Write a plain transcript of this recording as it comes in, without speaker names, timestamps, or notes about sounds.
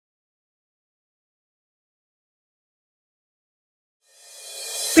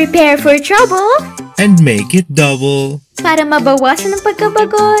Prepare for trouble and make it double. para mabawasan ang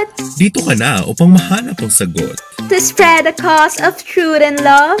pagkabagot. Dito ka na upang mahanap ang sagot. To spread the cause of truth and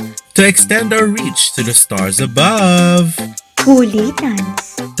love. To extend our reach to the stars above.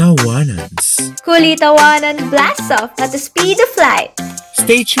 Kulitans. Tawanans. Kulitawanan blasts off at the speed of light.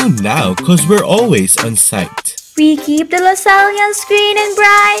 Stay tuned now cause we're always on site. We keep the Lasallians green and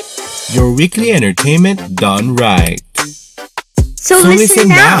bright. Your weekly entertainment done right. So listen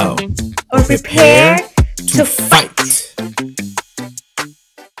now or prepare to fight.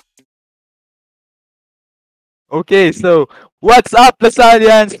 Okay, so what's up,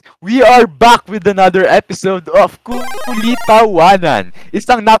 Lasallians? We are back with another episode of Kulitawanan.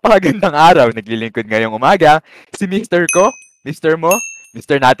 Isang napakagandang araw. Naglilingkod ngayong umaga si Mr. ko, Mr. mo,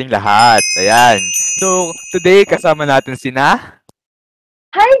 Mr. nating lahat. Ayan. So, today kasama natin sina...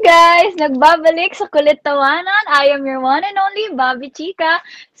 Hi guys! Nagbabalik sa Kulitawanan. I am your one and only Babi Chika,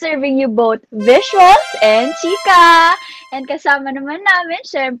 serving you both visuals and Chika. And kasama naman namin,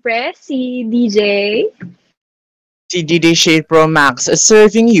 syempre, si DJ. Si DJ Shade Pro Max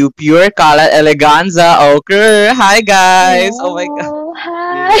serving you pure kalat eleganza ochre. Hi guys! Oh my God.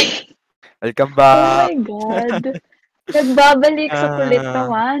 Hi! Welcome Oh back. my God! Nagbabalik sa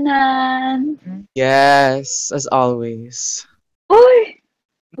Kulitawanan. Yes, as always. Uy!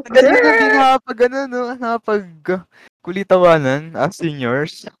 Galing na din nakapag kulitawanan as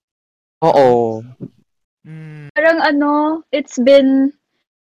seniors. Oo. Parang it's been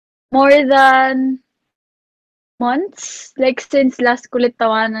more than months, like since last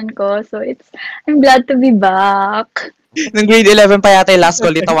Kulitawanan ko. So I'm glad to be back. Nung grade 11 pa yata yung last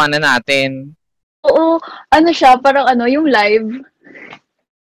kulitawanan natin. Oo, siya, parang yung live.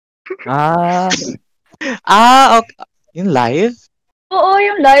 Okay. Yung live? Oo,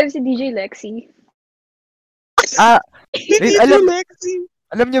 yung live si DJ Lexi.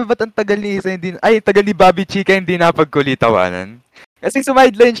 Alam niyo ba't ang tagal ni tagal ni Babi Chika hindi napagkulitawanan? Kasi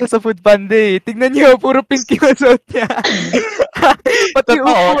sumideline siya sa food panda eh. Tignan niyo, puro pink yung suot niya. Pati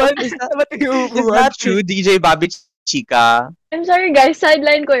upuan. Is that true, DJ Babi Chika? I'm sorry guys,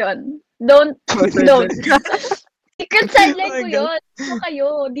 sideline ko yon. Don't. Secret sideline ko yun. Ano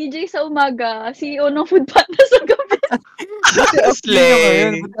kayo? DJ sa umaga, CEO ng food panda sa gabi.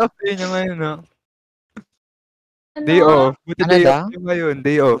 Slay. Buti off day niya ngayon, no? Ano? Day off. Buti Ano day daw? off niya ngayon.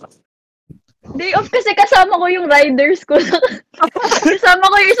 Day off. Day off kasi kasama ko yung riders ko. Kasama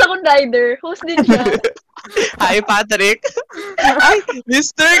ko yung isa kong rider. Host din siya. Hi, Patrick. Ay,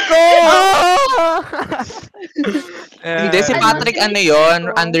 Mr. Ko! Hindi, si Patrick yon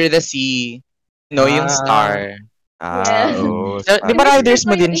Under the Sea. No, yung star. Yes. Oo. Di ba riders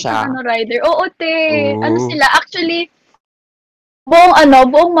mo din siya? Rider. Oo, te. Oo. Ano sila? Actually,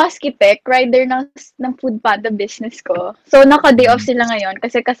 buong Maskipek, rider ng food panda business ko. So, naka-day off sila ngayon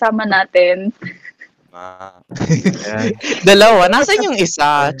kasi kasama natin. Ayan. Dalawa. Nasaan yung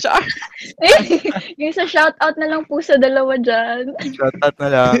isa? Char. Yung isa shoutout na lang po sa dalawa dyan. Shoutout na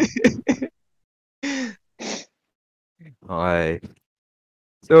lang. Okay.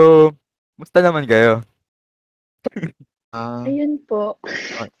 So, musta naman kayo? Ayun po.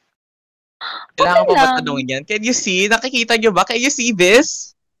 Kailangan Okay pa ba lang. tanungin yan? Can you see? Nakikita nyo ba? Can you see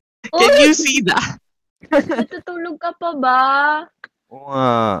this? Can Uy! you see that? Natutulog ka pa ba? Oo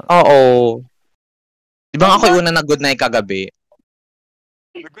nga. Oo. Di ba ako yung una na good night kagabi?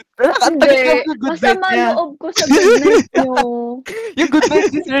 Ang tagal ng good night Masama niya. loob ko sa good night nyo. Yung good night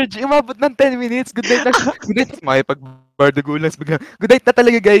ni Serge, umabot ng 10 minutes. Good night na. Good night. Tapos makipag-bardagulan. Biglang, good night na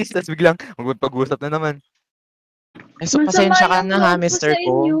talaga guys. Tapos biglang, magpag-usap na naman. Ay, so, pasensya ka yung na ha, loob Mr. sa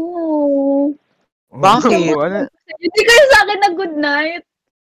Ko. inyo. Bakit? Ano? Hindi kayo sa akin na good night.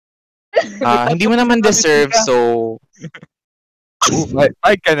 Hindi mo naman deserve, so...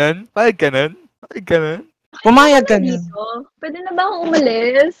 Pahig ka nun? Pahig ka nun? Pahig ka nun? Pumayag ka na. Dito. Pwede na ba akong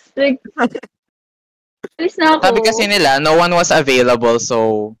umalis? Like, alis na ako. Sabi kasi nila, no one was available,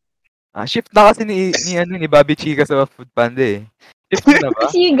 so... Shift na kasi ni Babi Chika sa Food Panda eh. Shift na ba?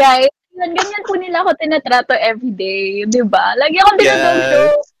 Kasi guys, ganyan po nila ako tinatrato everyday. Di ba? Lagi akong dinodog show.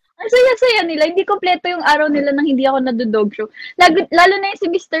 Ang saya-saya nila. Hindi kompleto yung araw nila nang hindi ako nadodog show. Lalo na yung si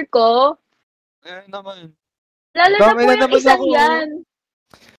Mr. Ko. Naman. Lalo na Dami po na yung naman isang ako. yan.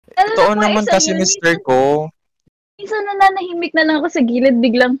 Lalo na Totoo po naman isang kasi, yun. Mr. Ko. Minsan nananahimik na lang ako sa gilid,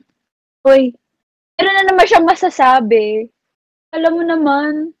 biglang, Hoy, meron na naman siyang masasabi. Alam mo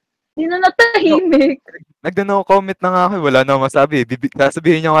naman, hindi na natahimik. Nagda-no comment na nga ako. Wala na akong masabi.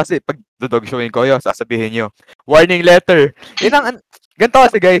 Sasabihin nyo kasi, pag dodog showing ko yun, sasabihin nyo, warning letter. Ganito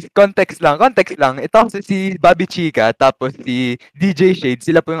kasi guys, context lang. Ito kasi si Babi Chika, tapos si DJ Shade,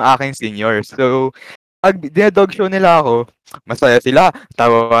 sila po yung aking seniors. So, pag dinadog show nila ako, masaya sila,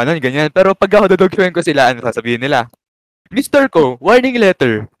 tawanan, ganyan. Pero pag ako dodogshowin ko sila, ano sasabihin nila? Mister ko, warning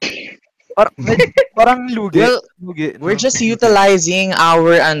letter. Parang lugi. Well, lugi, we're no? just utilizing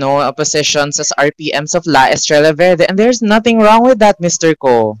our positions as RPMs of La Estrella Verde, and there's nothing wrong with that, Mr.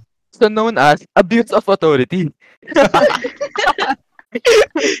 Ko. So known as abuse of authority.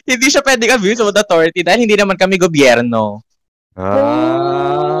 Hindi siya pwedeng abuse of authority dahil hindi naman kami gobyerno.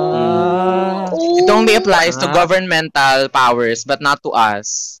 It only applies to governmental powers but not to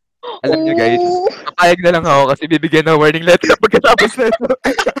us. Alam niyo guys, papayag na lang ako kasi bibigyan ng warning letter pagkatapos na ito.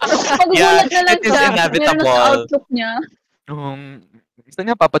 Magugulat na lang it is siya. inevitable. Meron sa outlook niya. Gusto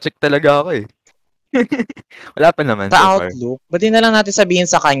niya, papacheck talaga ako eh. Wala pa naman. Sa so far. outlook, ba't di na lang natin sabihin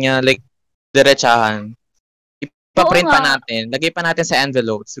sa kanya, like, diretsahan. Ipaprint Oo pa nga. natin. Lagay pa natin sa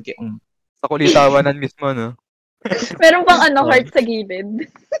envelope. Sige. Sa kulitawanan mismo, no? Meron pang heart sa gilid.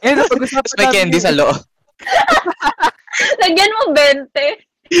 Eh, napag-usapan Tapos may candy sa loob. Lagyan mo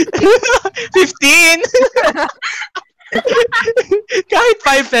 20. 15! Kahit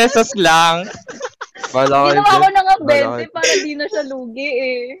 5 pesos lang. Bala Ginawa ko na nga Wala 20 para di na siya lugi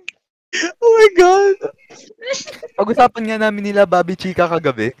eh. Oh my God. Pag-usapan nga namin nila Babi Chika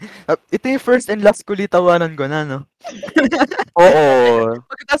kagabi. Ito yung first and last kulitawanan ko na, no? Oo.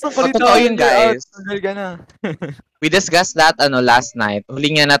 Pagkatapos ng Totoo kulitawanan, yun, guys. tanggal ka na. We discussed that last night.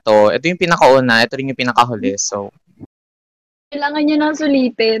 Huli nga na to. Ito yung pinakauna. Ito rin yung pinakahuli. So, Kailangan niya nang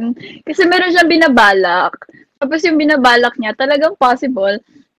sulitin. Kasi meron siyang binabalak. Tapos yung binabalak niya, talagang possible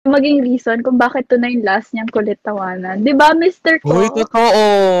maging reason kung bakit to na yung last niyang kulit tawanan. Di ba, Mr. Ko? uy, totoo.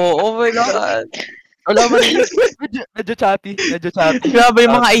 Oh my God. Wala man. Medyo chatty. Medyo chatty. Grabe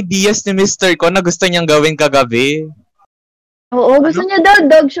yung mga ideas ni Mr. Ko na gusto niyang gawin kagabi. Oo, gusto niya daw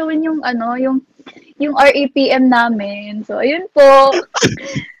dog showin yung yung RAPM namin. So, ayun po.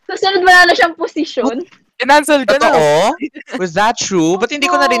 Susunod wala na siyang posisyon. Cancel ka na. Totoo? Was that true? Ba't hindi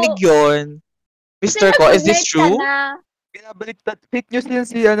ko narinig yun? Mr. Ko, is this true? Binabaliktad. Fake news yun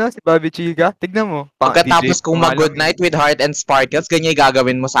si Babi Chika. Tignan mo. Pagkatapos kung mag-good night with heart and sparkles, ganyan yung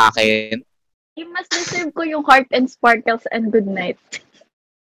gagawin mo sa akin. Mas deserve ko yung heart and sparkles and good night.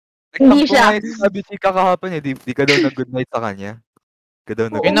 Hindi siya. Si Babi Chika kahapon eh. Di ka daw nag-good night sa kanya. Di ka daw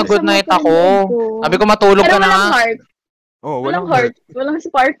Oo, May nag-good na-good masama night pa rin ako. yun ko. Sabi ko matulog Pero ka na. walang heart. Oh, Walang heart. Walang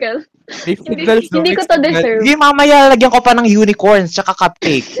sparkle. Mixed Hindi, signals, no? hindi ko Mixed to signals. deserve. Sige, mamaya lagyan ko pa ng unicorns tsaka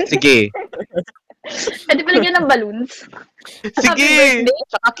cupcake. Sige. Pwede pa lagyan ng balloons. Happy Sige. birthday.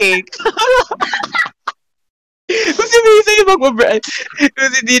 Tsaka cake. Kung si Misa yung mag-birthday.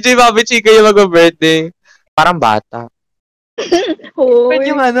 Kung si DJ Babi Chika yung mag-birthday. Parang bata. Pwede Hoy.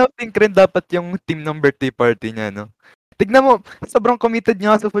 yung pink rin dapat yung team ng birthday party niya, no? Tignan mo, sobrang committed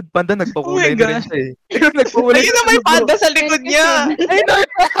niya sa Food Panda, nagpakulay Oh my na rin God. siya eh. Nagpakulay Ayun na may panda sa likod niya. Ay,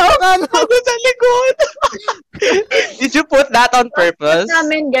 Panda sa likod. Did you put that on purpose?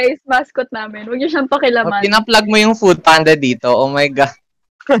 Namin, guys. Mascot namin. Huwag niyo siyang pakilaman. Pina-plug mo yung food panda dito. Oh my God.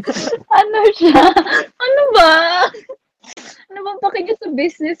 Ano siya? Ano ba? Ano bang paki niyo sa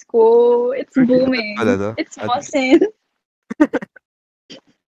business ko? It's booming. Wala to. It's buzzing.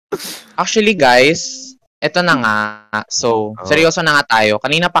 Actually, guys, eto na nga. So, seryoso na nga tayo.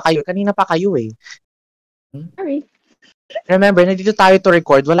 Kanina pa kayo eh. Sorry. Remember, nandito tayo to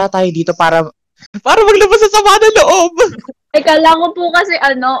record. Wala tayo dito para maglabas sa sama ng loob. Kala ko po kasi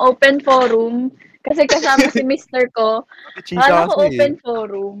open forum. Kasi kasama si Mr. ko. Kala ko open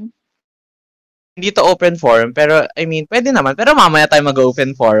forum. Hindi to open forum, pero I mean, pwede naman. Pero mamaya tayo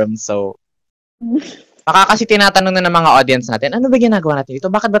mag-open forum, so baka kasi tinatanong na ng mga audience natin, ano ba ginagawa natin dito?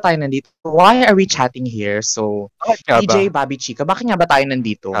 Bakit ba tayo nandito? Why are we chatting here? So, DJ Babi Chika, bakit nga ba tayo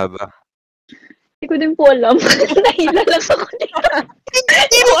nandito? Hindi ko din po alam. Nahila lang ako dito.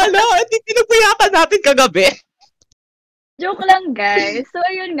 Hindi mo alam. Hindi pinagpayakan natin kagabi. Joke lang, guys. So,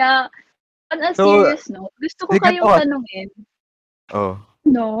 ayun nga. On a serious note, gusto ko kayong tanungin. Oh.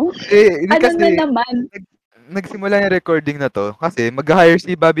 No? Hindi Ano kasi, na naman? nagsimula yung recording na to kasi mag-hire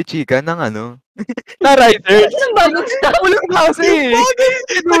si Babi Chika ng na writer. Anong bagong stuff? Ulang kasi eh.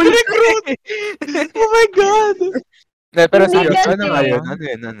 Nag-recruit. Oh my God. Pero Hindi seryoso, kasi. ano nga yun? Ano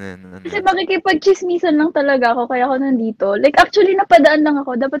yun? Kasi makikipag-chismisan lang talaga ako kaya ako nandito. Like, actually, napadaan lang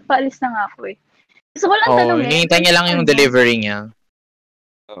ako. Dapat paalis na nga ako eh. Gusto ko lang tanungin. Hinihintay niya lang yung delivery niya.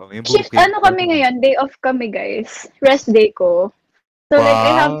 Yung Shift, booking. kami ngayon? Day off kami, guys. Rest day ko. So, like,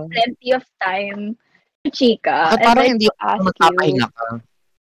 I have Wow. plenty of time to chika. Bakit And parang like, hindi to ka ask magpapahinga you. ka?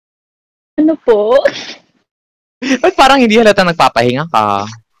 Ano po? Ba't parang hindi halata nagpapahinga ka?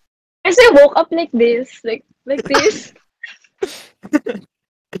 Kasi I woke up like this. Like this.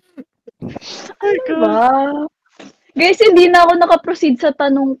 Ano ba? Guys, hindi na ako nakaproceed sa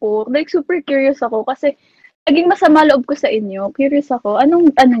tanong ko. Like, super curious ako kasi naging masama loob ko sa inyo. Curious ako.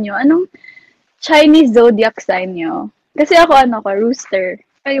 Anong Chinese zodiac sign nyo? Kasi ako, rooster.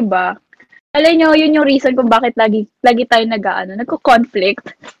 Kayo ba? Alam nyo, yun yung reason kung bakit lagi tayo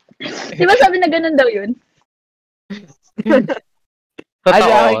nagko-conflict. Di ba sabi na ganun daw yun?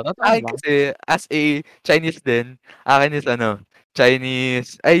 Totoo. Totoo. Kasi, as a Chinese din, akin is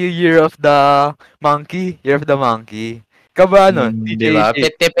Chinese, Year of the Monkey. Year of the Monkey. Kaba, DJ Diba?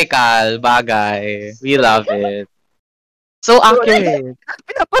 Shade. Typical bagay. We love it. So accurate.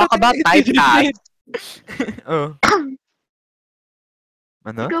 Talk about typecast. Oh.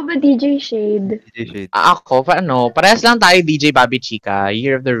 Ano? Ikaw ba DJ Shade? DJ Shade. Ako, parehas lang tayo DJ Babi Chika,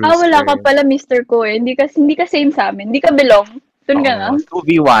 Year of the Rooster. Wala ka pala Mr. ko eh. Hindi ka same sa amin. Hindi ka belong. Doon ka na.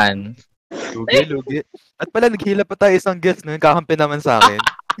 2v1. Lugi. At pala, naghila pa tayo isang guest, no? Kakampi naman sa akin.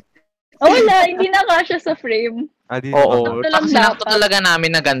 Wala. Hindi na kasya sa frame. Oo. Ito lang Sinakto dapat. talaga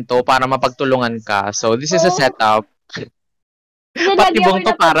namin na ganito para mapagtulungan ka. So, this is a Oo. setup. Kasi Pati lagi ako bong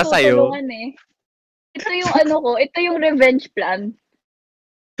to para sa'yo. napagtutulungan eh. Ito yung ito yung revenge plan.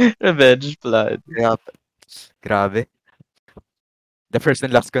 Revenge blood. Grabe. The first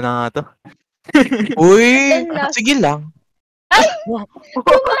and last ko na nga to. Uy! Then last- Sige lang.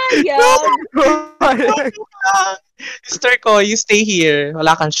 Kumayag! Sister ko, you stay here.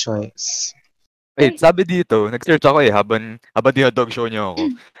 Wala kang choice. Wait, sabi dito, nag-search ako habang dinodog-show niyo ako.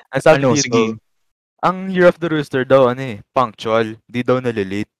 Ang sabi dito, Sige. ang Year of the Rooster daw, punctual. Di daw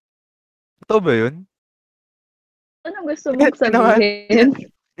nalilate. Totoo ba yun? Anong gusto mong sabihin?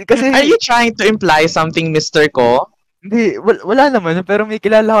 Kasi, Are you trying to imply something, Mr. ko? hindi, wala naman, pero may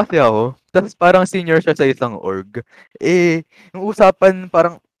kilala kasi ako. Tapos parang senior siya sa isang org. Yung usapan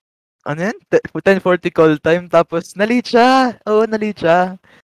parang, 10:40 call time, tapos nalate siya. Oo, nalate siya.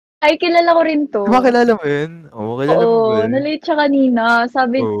 Ay, kilala ko rin to. Diba kilala mo yun? Oo, kilala mo ba Oo, yun? nalate siya kanina.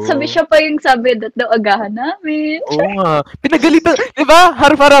 Sabi Oo. siya pa yung sabi daw agahan namin. Oo nga. Pinagalitan, di ba?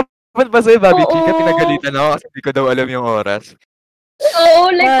 Harap-harapan pa sa'yo, Babi Oo. Chika, pinagalitan ako kasi di ko daw alam yung oras. Oo,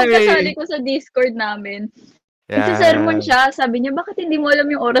 like Ay. pagkasali ko sa Discord namin. Yan. Sermon siya, sabi niya, bakit hindi mo alam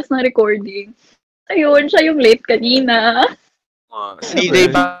yung oras ng recording? Ayun, siya yung late kanina.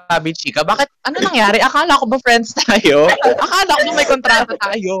 DJ Babi Chika, bakit? Ano nangyari? Akala ko ba friends tayo? Akala ko ba may kontrata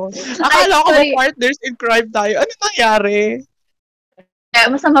tayo? Akala ko ba sorry. partners in crime tayo? Ano nangyari?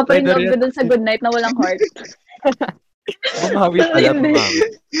 Kaya masama pa rin Pwede loob ko dun sa good night na walang heart. Bumawi pala, bumawi.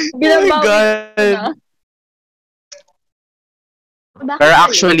 Binabawi God. ko na. Bakit Pero late?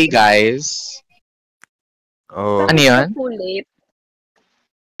 actually, guys, Oo. ano yun? So late.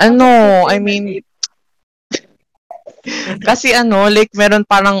 I mean, kasi like meron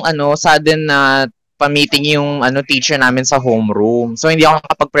parang sudden na pa-meeting yung teacher namin sa homeroom. So hindi ako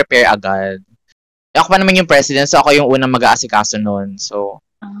nakapag-prepare agad. Ako pa naman yung president, so ako yung unang mag-aasikaso noon. So,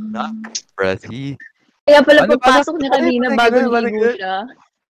 Prezi. Kaya pala Ano, pagpasok niya kanina bago parang ligo ganun. siya.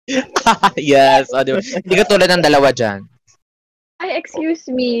 yes. Diba? Hindi ka tulad ng dalawa dyan. Ay, excuse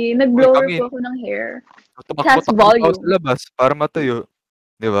me. Nag-blower Uy, kami. po ako ng hair. Tumakbo Has volume. sa labas para matuyo.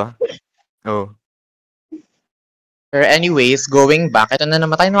 Di ba? Oo. Pero anyways, going back, ito na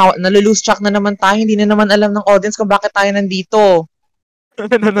naman tayo, nalulose track na naman tayo, hindi na naman alam ng audience kung bakit tayo nandito.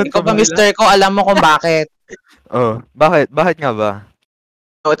 Ikaw ba, Mr. ko, alam mo kung bakit. Oh, bakit? Bakit nga ba?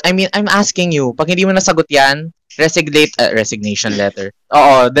 So, I mean, I'm asking you, pag hindi mo nasagot yan, resignation letter.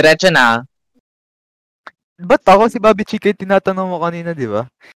 Oo, diretso na. Ba't ako si Babi Chika tinatanong mo kanina, di ba?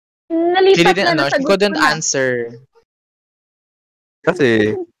 She Nalipat didn't, na, she nasagot couldn't ko na. answer.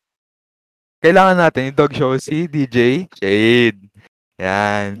 Kasi, kailangan natin yung dog show si DJ Shade.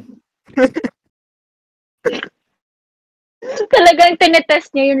 Yan. Talagang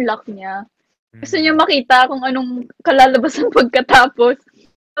tinetest niya yung luck niya. Gusto niya makita kung anong kalalabasan pagkatapos.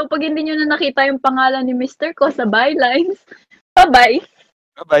 So, pag hindi niyo na nakita yung pangalan ni Mr. ko sa bylines, bye-bye.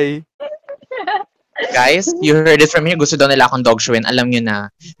 Bye-bye. Guys, you heard it from here. Gusto daw nila akong dog showin. Alam nyo na.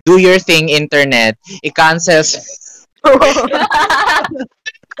 Do your thing, internet. I-cancel.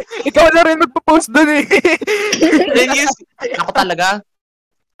 Ikaw na rin magpo-post dun eh. Then ako talaga.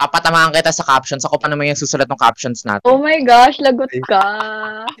 Apatamaan kita sa captions. Ako pa naman yung susulat ng captions natin. Oh my gosh, lagot ka.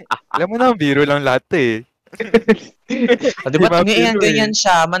 Alam mo na, biro lang lahat eh. O, diba, Di mabiro ganyan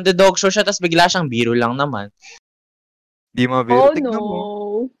siya. Manda-dog show siya, tapos bigla siyang biro lang naman. Di mabiro. Oh Tignan no. mo.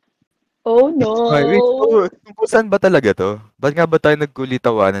 Oh no. Ay, wait, tungkol saan ba talaga to? Ba't nga ba tayo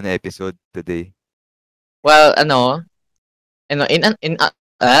nagkulitawanan na episode today? Well, in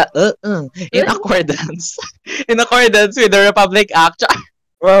accordance in accordance with the Republic Act.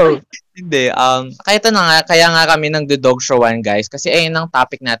 Wow. Hindi, kaya nga kami nang dog showan, guys, kasi ayun ang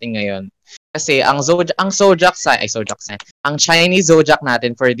topic natin ngayon. Kasi ang zodiac sign, ang Chinese zodiac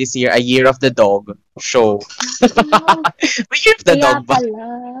natin for this year, a year of the dog show. A year of the Kaya dog ba? pala.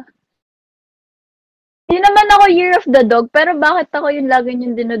 Hindi naman ako year of the dog, pero bakit ako yung lagi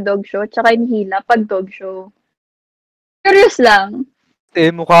yung dinodog show, tsaka yung hila pag dog show? Curious lang.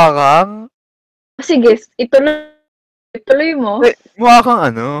 Mukha kang... Sige, ituloy mo. Mukha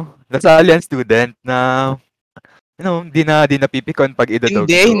kang Lasallian student na... di na pipikon pag idodog.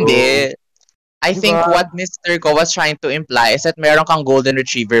 Hindi. I think Diba? what Mr. Ko was trying to imply is that meron kang golden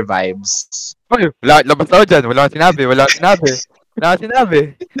retriever vibes. Ay, labas ako dyan. Wala akong sinabi.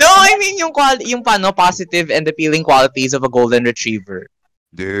 No, I mean yung positive and appealing qualities of a golden retriever.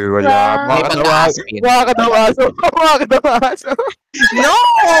 Di, wala. May Mukha ka daw aso. No!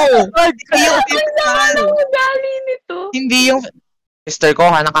 Hindi yung Ang ugali nito. Hindi yung Mr.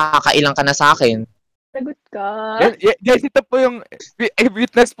 Ko, nakakailang ka na sa akin. Sagot ka. Guys, ito po yung...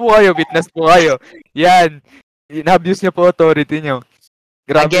 Witness po kayo. Yan. In-abuse niyo po authority niyo.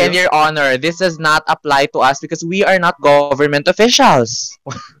 Grabe. Again, Your Honor, this does not apply to us because we are not government officials.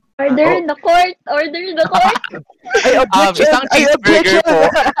 Order in the court. I objection. Isang cheeseburger po.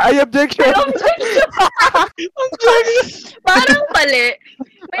 I objection. Parang pali.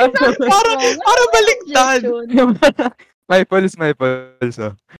 Parang baliktad. My pulse.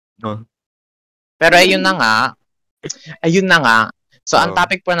 No. Pero ayun na nga. So, ang Oh.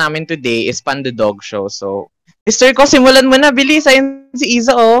 topic po namin today is Panda Dog Show. So, Mr. Ko, simulan mo na. Bilis. Ayun si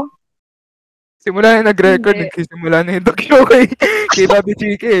Isa, oh. Simula na nag-record, Hindi. nagsisimula na yung dogshow kay Babi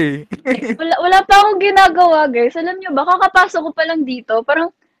Chika eh. Wala pa akong ginagawa, guys. Alam nyo ba, kakapasok ko pa lang dito, parang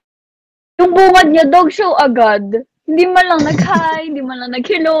yung bungad niya, dog show agad. Hindi man lang nag-hi, hindi man lang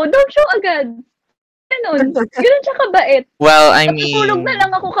nag-hello, dog show agad. Ganun siya kabait. Well, I Natutulog mean... na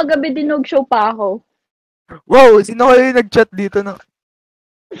lang ako kagabi, dinog show pa ako. Wow, sino kayo yung nag-chat dito na?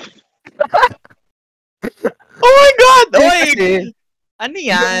 Oh my God! Oy! Kasi, Ano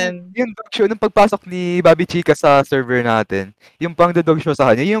yan? yung dog show, nung pagpasok ni Babi Chika sa server natin, yung pang dog show sa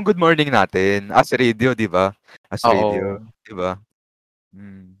kanya, yung good morning natin, as radio, di ba? As Oo. radio, di ba?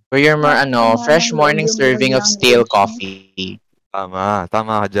 For your more, Tama, fresh morning yung serving of language stale niya. coffee. Tama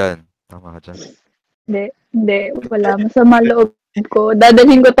ka dyan. Hindi, wala. Masama loob ko.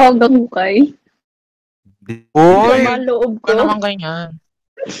 Dadalhin ko to hanggang hukay. Uy! Masama loob Ano ko. naman ganyan?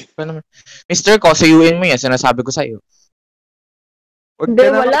 Mr. Ko, sayuin mo yan. Sinasabi ko sa'yo. Huwag Hindi,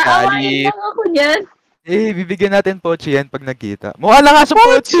 ka na wala. Awain magalit. lang ako niyan. Bibigyan natin Pochi yan pag nagkita. Mukha lang nga siyang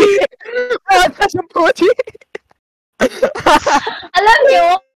Pochi! Mukha lang siyang Pochi! Alam niyo,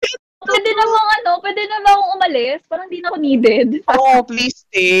 pwede namang umalis. Parang di na ako needed. Oh, please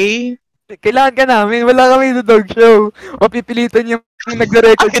stay. Kailangan ka namin. Wala kami sa dog show. O pipilitan yung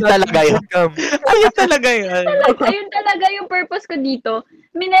nagre-record Ayun natin talaga yun. webcam. Ayun talaga yan. Ayun talaga yung purpose ko dito.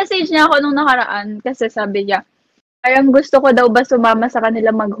 Minessage niya ako nung nakaraan kasi sabi niya, parang gusto ko daw ba sumama sa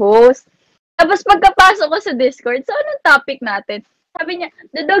kanila mag-host. Tapos pagkapasok ko sa Discord, so anong topic natin? Sabi niya,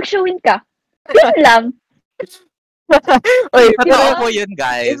 the dog showin ka. Yun lang. Oy, Totoo pero po yun,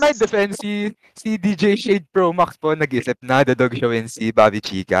 guys. in my defense, si DJ Shade Pro Max po nag-isip na the dog show and si Babi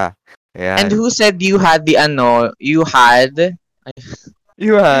Chika. Ayan. And who said you had you had?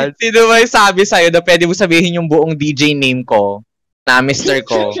 You had? Sino ba yung sabi sa'yo na pwede mo sabihin yung buong DJ name ko na Mr.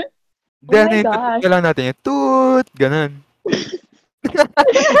 Ko? Then, my gosh. ka lang natin yung toot, ganun.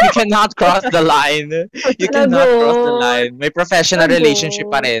 You cannot cross the line. You cannot cross the line. May professional Lago.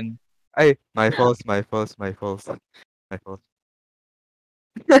 relationship pa rin. Ay, my fault. Lago.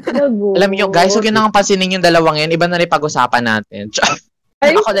 Alam niyo, guys, huwag yun nang pansinin yung dalawang yan. Iba na rin pag-usapan natin.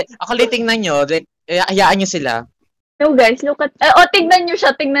 Ay. Ako tingnan nyo. Hayaan nyo sila. No guys, look at, tignan nyo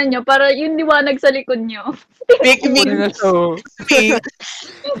siya, tignan nyo, para yung liwanag sa likod nyo. Make me. Ano na show?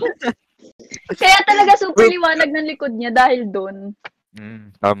 Kaya talaga super liwanag ng likod niya dahil doon.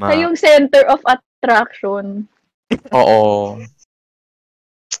 Tama. Sa yung center of attraction. Oo.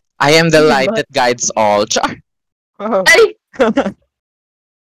 I am the Diba? light that guides all. Char. Ay!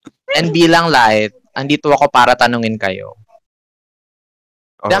 And bilang light, andito ako para tanungin kayo.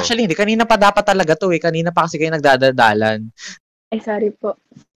 Oh. Actually, hindi. Kanina pa dapat talaga to eh. Kanina pa kasi kayo nagdadadalan. Ay, sorry po.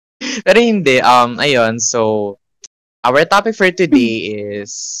 Pero hindi. Ayun. So, our topic for today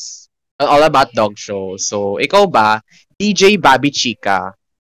is all about dog show. So, ikaw ba, DJ Babi Chika,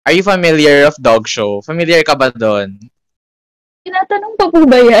 are you familiar of dog show? Familiar ka ba doon? Tinatanong pa po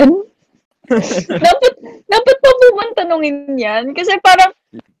ba yan? dapat pa po bang tanungin yan? Kasi parang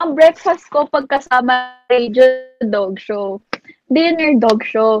ang breakfast ko pagkasama radio dog show. Dinner dog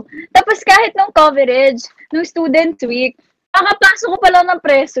show. Tapos kahit nung coverage, nung student week, kakapasok ko pa lang ng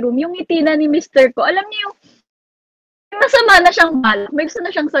press room, yung ngiti na ni Mr. ko, alam niyo yung masama na siyang balak. May gusto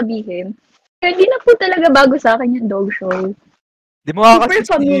na siyang sabihin. Kaya hindi na po talaga bago sa akin yung dog show. Di mo nga Super kasi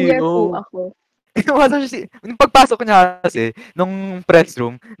familiar po ako. Yung pagpasok ko niya kasi, nung press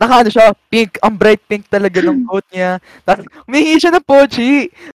room, naka siya, pink, ang bright pink talaga ng coat niya. Tapos, humingi siya ng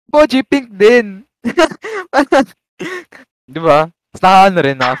pochi. Pochi, pink din. Di ba? Tapos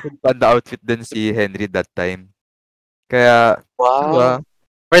rin, naka-full panda outfit din si Henry that time. Kaya, di ba?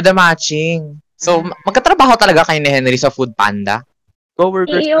 For the matching. So, magkatrabaho talaga kayo ni Henry sa Food Panda?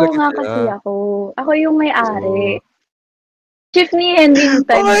 Co-workers CEO talaga nga sila. kasi ako. Ako yung may-ari. Chief ni Henry yung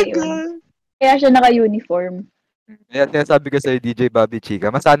time na yun. Kaya siya naka-uniform. Kaya sabi ko sa'yo, DJ Babi Chika,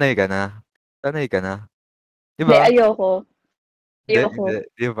 masanay ka na. Sanay ka na. Di Hindi, ba? ayoko. Ayoko.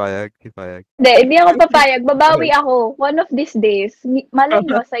 Di payag. Hindi ako papayag. Babawi ako. One of these days. Malay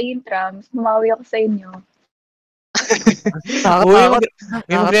nyo, sa intrams, bumawi ako sa inyo. Uy,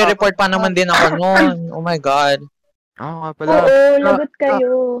 may magre-report pa naman din ako noon. Oh my God. Oo nga pala. Oo, lagot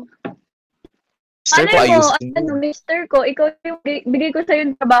kayo. Mister ko, ayusin mo. Mister ko, ikaw yung bigay ko sa'yo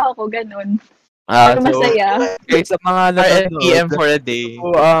yung trabaho ko, ganun. So, Masaya. guys, sa mga RNPM nanonood, for a day.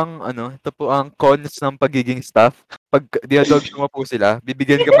 ito po ang cons ng pagiging staff. Pag diadog mo po sila,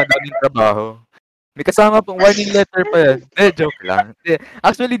 bibigyan ka madaming trabaho. May kasama pong warning letter pa yan. Joke lang.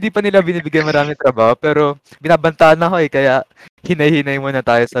 Actually, di pa nila binibigyan maraming trabaho, pero binabantaan ako kaya hinay-hinay muna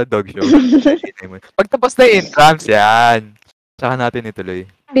tayo sa dog show. Pagtapos na yung intrams, yan. Tsaka natin ituloy.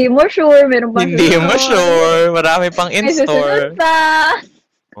 Hindi mo sure, meron pa Hindi mo sure. Marami pang May in-store. susunod pa.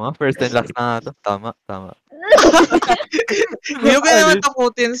 First and last na ito. Tama. Hindi ko naman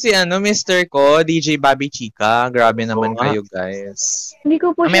takutin si Mr. ko, DJ Babi Chika. Grabe naman kayo, guys. Hindi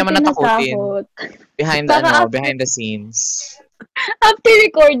ko po siya Mamaya mo natakutin. tinatakot. Behind the scenes. After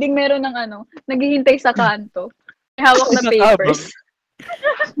recording, meron ng naghihintay sa kanto. May hawak na papers.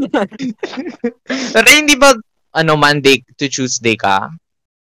 Pero hindi ba, Monday to Tuesday ka?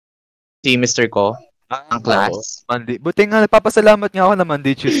 Si Mr. ko? Ang class? Monday. Buti nga, nagpapasalamat nga ako na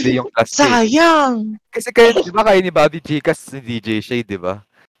Monday, Tuesday yung class. Sayang! Kasi kayo, di ba kayo ni Bobby Chika, si DJ Shay, di ba?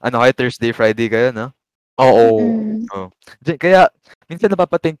 Kayo Thursday, Friday kayo, no? Oo. Kaya, minsan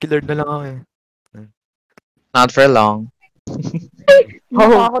napapa-thank you Lord na lang ako Not for long.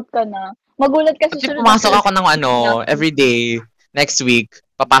 Natakot ka na. Magulat ka Kasi susunod. pumasok ako ng every day, next week,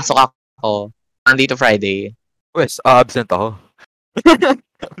 papasok ako, Monday to Friday. Wes, absent ako.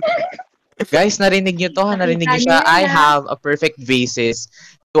 Guys, narinig niyo to, Narinig niyo siya. I have a perfect basis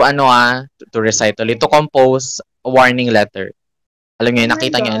to to recite ulit, to compose a warning letter. Alam niyo,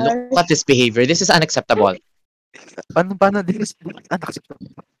 nakita niyo, look at this behavior. This is unacceptable. Paano this is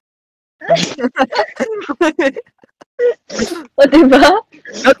unacceptable? O, diba?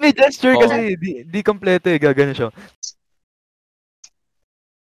 Not may gesture kasi, di kompleto gagano siya.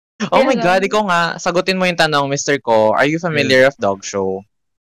 Oh my God, ikaw nga, sagutin mo yung tanong, Mr. ko, are you familiar of dog show?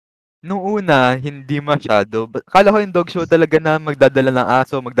 Nung una, hindi masyado. Kala ko yung dog show talaga na magdadala ng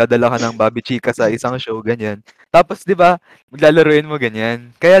aso, magdadala ka ng Babi Chika sa isang show, ganyan. Tapos, di ba, maglalaroin mo ganyan.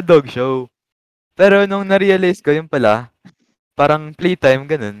 Kaya dog show. Pero nung na-realize ko, yun pala, parang playtime,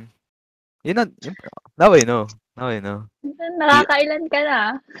 ganun. Now I know. Nakakailan ka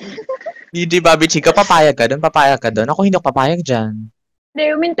na. DJ Babi Chika, papayag ka doon. Ako hindi ako papayag dyan.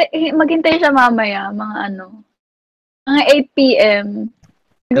 Hindi, maghintay siya mamaya, mga mga 8 p.m.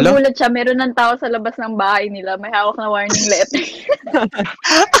 Nagugulat siya, meron ng tao sa labas ng bahay nila, may hawak na warning letter.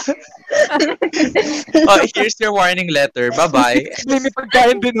 Here's your warning letter. Bye-bye. May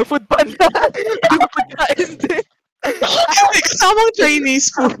pagkain din, food panda. May pagkain din. May kasamang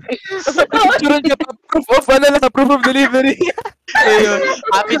Chinese food. Picturean ka pa, proof of delivery. Ayun.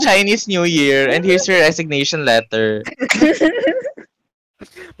 Happy Chinese New Year, and here's your resignation letter.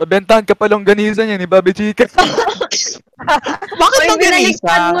 Mabentahan ka pa longganisa niya ni Babi Chika. Bakit Ay, longganisa?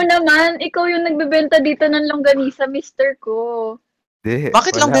 binaligtad mo naman. Ikaw yung nagbebenta dito ng longganisa, mister ko.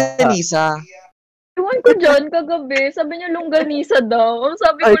 Bakit longganisa? Iwan ko dyan kagabi. Sabi niya longganisa daw.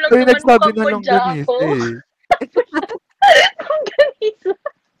 Sabi ko lang naman nagsabi ng mukhang longganisa Longganisa.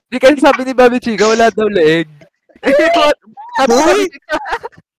 Di kasi sabi ni Babi Chika, wala daw leeg.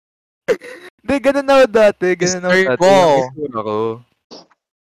 Hindi, ganun na ako dati. Mister ko.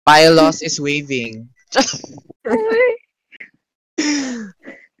 Pylos is waving.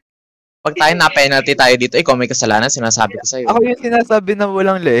 Pag tayo na-penalty tayo dito, ikaw may kasalanan, sinasabi ko sa'yo. Ako yung sinasabi na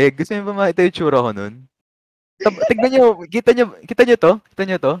walang leeg. Gusto niyo ba makita yung tsura ko nun? Tignan niyo, kita niyo to?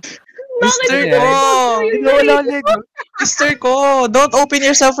 Mister ko! Walang leeg. Mister ko, don't open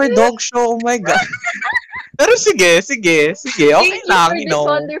yourself for dog show. Oh my God. Pero sige. Okay lang, Thank you for this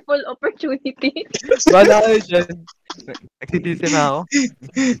wonderful opportunity. Wala kayo dyan. Nagsisisi na ako.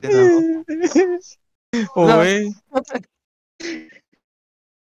 Uy.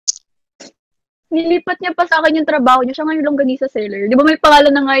 Nilipat niya pa sa akin yung trabaho niya. Siya nga yung longganisa seller. Di ba may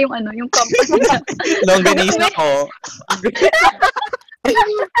pangalan na nga yung yung company niya? Longganisa ko.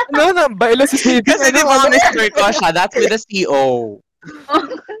 Ano na, baila si Steve. Kasi di ba Mr. ko siya, that's with the CO.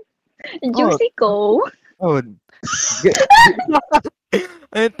 Juicy ko. Oh.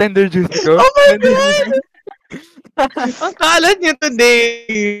 Ay, tender juice ko. Oh my God! Ang kalat niyo today.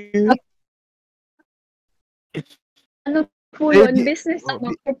 Ano po yun? Eh, Business business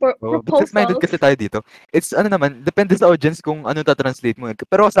minded proposal. kasi tayo dito. It's ano naman, depende sa audience kung ano ta-translate mo.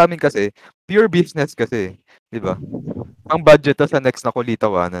 Pero sa amin kasi, pure business kasi. Di ba? Ang budget to sa next na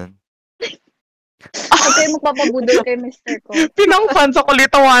Kulitawanan. Huwag kayo magpapabudol kay Mr. ko. Pinang-fan sa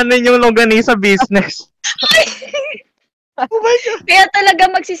Kulitawanan yung longganisa business. Oh my God. Kaya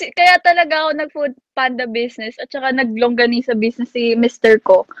talaga ako nag-food panda business at saka naglongganisa business si Mr.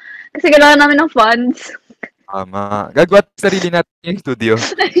 ko. Kasi kailangan namin ng funds. Tama. Gagawa sarili natin yung studio.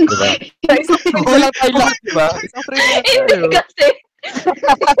 Diba? Isa lang tayo lahat, diba? Isang frame lang Hindi tayo. kasi.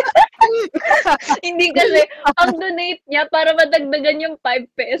 Hindi kasi. Ang donate niya para madagdagan yung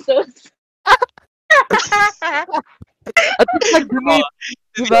 5 pesos. At nag-donate.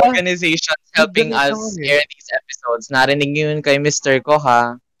 Diba? Organizations helping us air these episodes. Narinig niyo yun kay Mr. ko,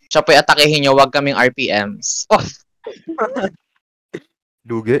 ha? Siya po'y atakihin niyo, wag kaming RPMs. Oh,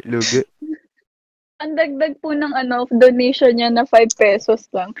 Lugi. Ang dagdag po ng donation niya na 5 pesos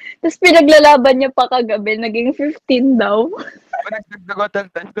lang. Tapos pinaglalaban niya pa kagabi, naging 15 daw. Kung nagdagdagotan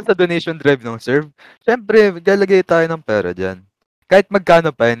tayo sa donation drive ng serve, syempre, galagay tayo ng pera dyan. Kahit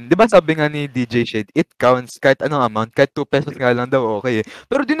magkano pa yun. Di ba sabi nga ni DJ Shade, it counts kahit anong amount, kahit 2 pesos nga lang daw, okay.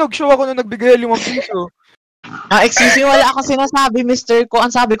 Pero dinog-show ako nung nagbigay 5 piso. excuse me, wala ako sinasabi, Mr. ko.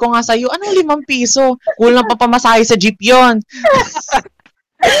 Ang sabi ko nga sa'yo, anong 5 piso? Kulang pa pamasahe sa jeep yon.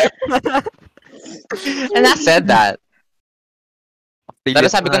 And I said that. Pero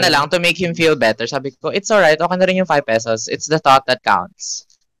sabi ko na lang, to make him feel better, sabi ko, it's alright, okay na rin yung 5 pesos. It's the thought that counts.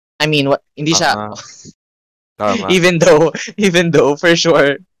 I mean, hindi siya, Tama. even though, for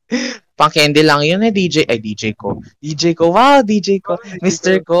sure, pang candy lang yun DJ ko, wow, DJ ko,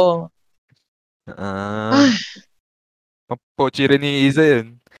 Mr. ko. Pochi rin ni Isa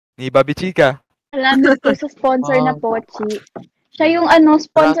yun. Ni Babi Chika. Salamat po sa sponsor na Pochi. Siya yung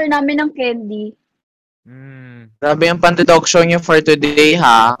sponsor namin ng candy. Grabe yung panti-dogshow niyo for today,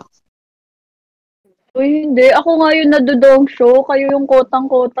 ha? Uy, hindi. Ako nga yung dogshow. Kayo yung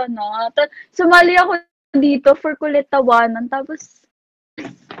kotang-kota na. Sumali ako dito for Kulitawanan. Tapos,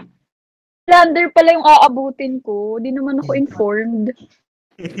 lander pala yung aabutin ko. Di naman ako informed.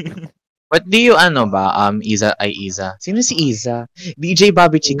 What do you, Iza? Sino si Iza? DJ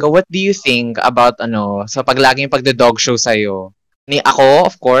Babi Chika, what do you think about, sa paglaging pagda-dogshow sa'yo? Ako,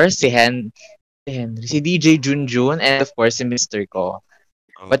 of course, si Henry, si DJ Junjun, and of course, si Mr. ko.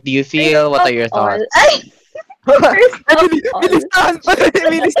 What do you feel? What are your thoughts? Ay! First of all. Milistahan pa si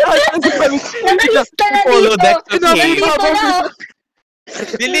Babi. Nakalista na Follow dito. that to Hindi me. pa na.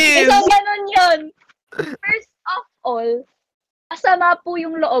 Bilis! Isang ganun yun. First of all, masama po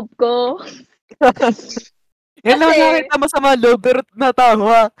yung loob ko. Yan lang Kasi- nakita masama loob, pero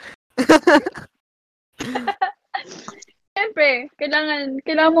natawa. Siyempre, kailangan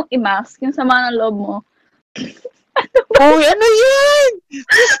mong i-mask yung sama ng loob mo. Uy, ano yan?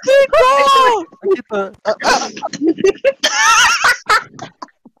 Mr. ko! Ito.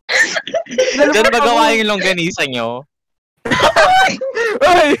 Diyan ba gawa yung longganisa nyo?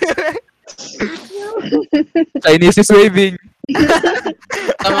 Ay! Chinese is waving.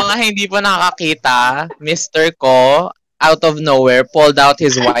 Sa mga hindi po nakakita, Mr. ko, out of nowhere, pulled out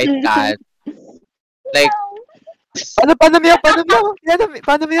his white cat. Like, Paano mo?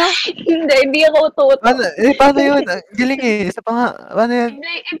 Paano mo? Hindi ako utot. Paano yun? Galing eh. Isa pa nga. Paano yun?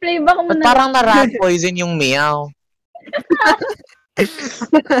 I-play ba ko ba't muna? parang na-rat poison yung meow?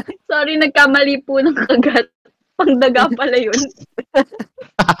 Sorry, nagkamali po ng kagat. Pangdaga pala yun.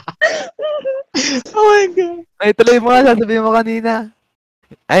 Oh my God. Ay, tuloy mo nga. Sasabihin mo kanina.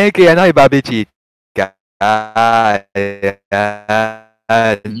 Ay, kay Babi Chika.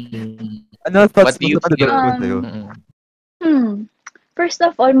 Ano thoughts What do you mo sa feel? sa'yo? First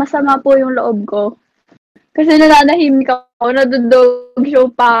of all, masama po yung loob ko. Kasi nananahimik ako, nadodog-show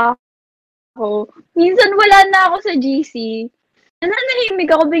pa ako. Minsan wala na ako sa GC.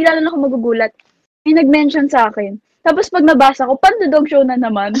 Nananahimik ako, bigla lang ako magugulat. May nag-mention sa akin. Tapos pag nabasa ko, pan-dog-show na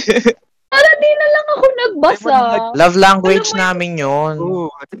naman. Para di na lang ako nagbasa. Love language namin yun.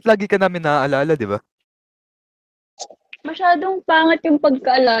 Oo. At lagi ka namin naaalala, di ba? Masyadong pangat yung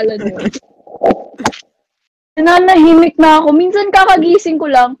pagkaalala niyo. Nananahimik na ako. Minsan kakagising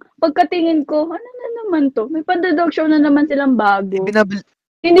ko lang, pagkatingin ko, ano na naman to? May pandadog show na naman silang bago.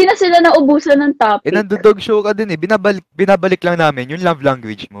 Hindi na sila naubusan ng topic. Nandodog show ka din eh. Binabalik lang namin yung love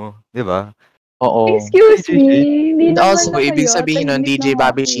language mo. Di ba? Oo. Excuse me. Hindi And naman also, na ibig kayo. sabihin nun, Tahimik DJ lang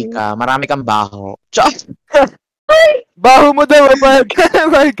Babi ako. Chika, marami kang baho. Baho mo daw. Mahal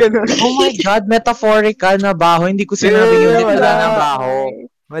ka na. Oh my God, metaphorical na baho. Hindi ko sinabi yung literal na baho.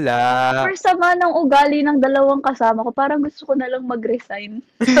 Wala. For sama ng ugali ng dalawang kasama ko, parang gusto ko na lang mag-resign.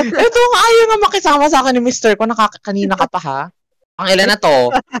 Ito nga, ayaw nga makisama sa akin ni Mr. ko. Kanina ka pa ha? Ang ilan na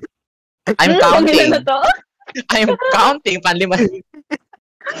to? I'm counting. Ano na to? I'm counting. Panlima.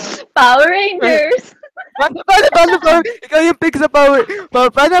 Power Rangers! Paano? Ikaw yung pick sa power.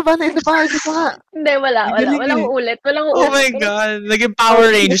 Paano? Isa pa nga. Hindi, wala. Walang uulit. Oh my God. Naging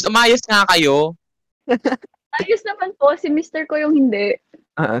Power Rangers. Umayos nga kayo. Ayos naman po. Si Mr. ko yung hindi.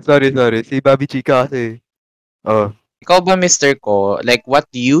 Sorry. Si Babi Chika kasi. Oh. Ikaw ba, Mr. ko, like, what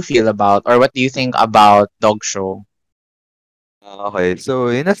do you feel about or what do you think about dog show? Okay. So,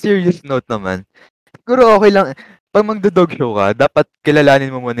 in a serious note naman, siguro okay lang. Pag magdo-dog show ka, dapat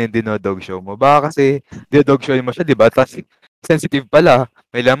kilalanin mo muna yung dinodog show mo. Baka kasi dinodog show mo siya, di ba? Tapos sensitive pala.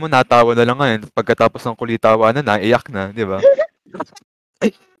 May alam mo, natawa na lang ngayon. Pagkatapos ng kulitawanan, naiyak na, di ba?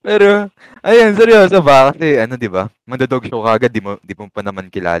 Pero, ayun, seryoso ba? Kasi, di ba? Magdo-dog show ka agad, di mo pa naman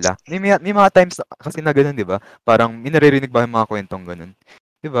kilala. May mga times kasi na ganun, di ba? Parang, minaririnig ba yung mga kwentong ganun?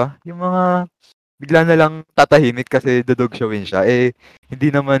 Di ba? Yung mga, bigla na lang tatahimik kasi dodog showin siya. Hindi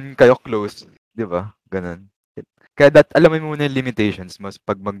naman kayo close, di ba? Ganun. Kaya alamin mo muna yung limitations mo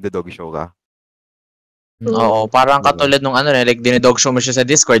pag magdo-dog show ka. Oo, parang katulad nung like dinidog show mo siya sa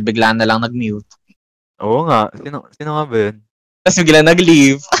Discord, bigla na lang nag-mute. Oo nga. Sino nga ba yun? Tapos bigla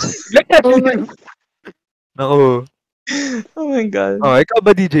nag-leave. Naku. Oh my God. Oh, ikaw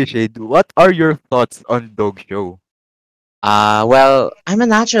ba, DJ Shade? What are your thoughts on dog show? Well, I'm a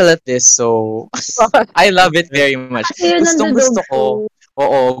natural at this, so I love it very much. Kasi yun ang Gusto dog ko. show.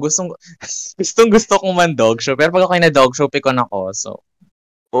 Oo, gusto kong man-dog show. Pero pag ako na dog show, pikon ako. So,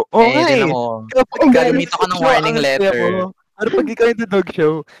 din ako. Gagamit ako ng warning letter. Ano pag ikaw yung dog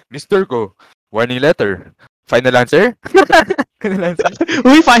show? Mr. ko, warning letter. Final answer? Final answer?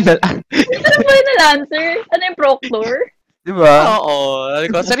 Uy, final. Ano final answer? Ano yung proctor? Diba? Oo.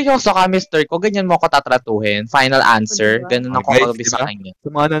 Seryoso ka, Mr. ko. Ganyan mo ako tatratuhin. Final answer. Ganun ako Okay, kagabi sa kanya.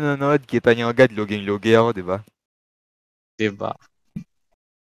 Sa mga nanonood, kita nyo agad, luging-lugi ako, diba? Diba?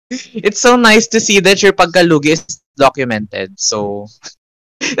 It's so nice to see that your pagkalugi is documented. So,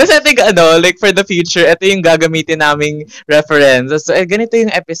 kasi I think, like for the future, ito yung gagamitin naming reference. So, ganito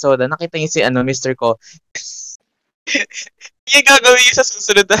yung episode. Nakita niyo si, Mr. ko. Yung gagawin niyo sa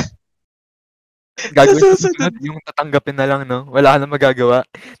susunod na. Gagawin sa susunod, yung tatanggapin na lang, no? Wala ka na magagawa.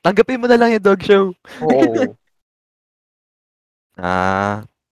 Tanggapin mo na lang yung dog show. Oo.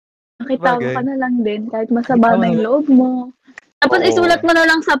 Nakitawa ka na lang din, kahit masama na yung loob mo. Tapos isulat mo na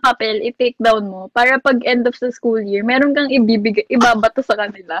lang sa papel, i-take down mo, para pag end of the school year, meron kang ibabato sa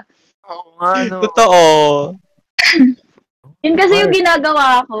kanila. Oo nga, no? Totoo. Yun kasi yung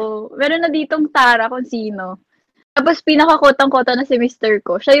ginagawa ko. Meron na ditong Tara kung sino. Tapos pinaka-kotang-kota na si Mr.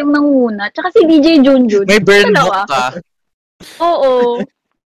 ko. Siya yung nanguna. Tsaka si DJ Junjun. May burn book ka. Oo.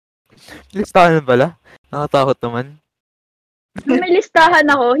 Listahan pala. Nakatakot naman. May listahan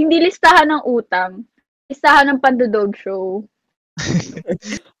ako. Hindi listahan ng utang. Listahan ng pandodog show.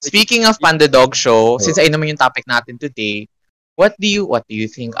 Speaking of Panda Dog Show, since ay naman yung topic natin today, what do you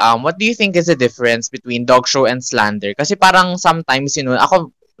think? What do you think is the difference between dog show and slander? Kasi parang sometimes,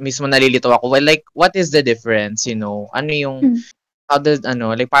 ako mismo nalilito ako. Well, like, what is the difference? Ano yung how does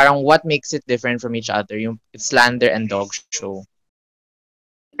like parang what makes it different from each other? Yung slander and dog show.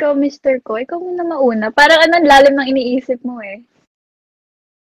 Ikaw, Mr. ko, ikaw muna mauna. Parang lalim ng iniisip mo eh.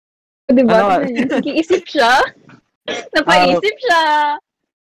 Diba? Nag-iisip siya. Napaisip siya.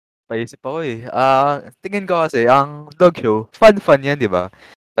 Paisip ako eh. Tingin ko kasi, ang dog show, fun yan, di ba?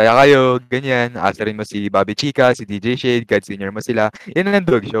 Kaya kayo, ganyan, asarin mo si Babi Chika, si DJ Shade, God Senior mo sila. Yan ang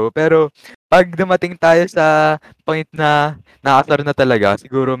dog show. Pero, pag dumating tayo sa point na naasar na talaga,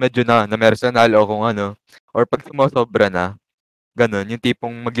 siguro medyo na personal o kung ano, or pag sumosobra na, ganun, yung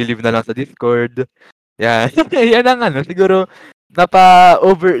tipong mag-live na lang sa Discord. Yan. Yan ang siguro,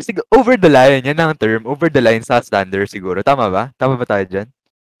 over the line, yan ang term, over the line sa slander siguro. Tama ba? Tama ba tayo dyan?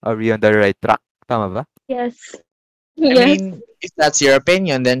 Are we on the right track? Tama ba? Yes. I mean, if that's your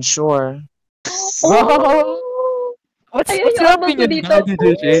opinion, then sure. What's your opinion na,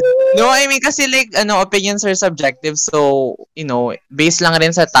 DJ Shade? No, I mean, kasi like, opinions are subjective. So, based lang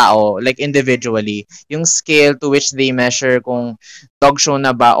rin sa tao, like individually, yung scale to which they measure kung dog show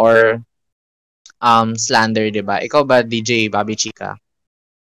na ba or slander, 'di ba? Ikaw ba, DJ Babi Chika?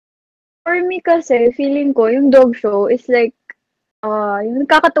 For me kasi, feeling ko, yung dog show is like, yung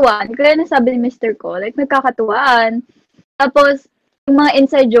nagkakatuwaan. Kaya nasabi ni Mr. ko, like, nagkakatuwaan. Tapos, yung mga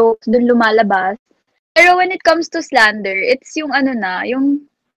inside jokes, dun lumalabas. Pero when it comes to slander, it's yung yung,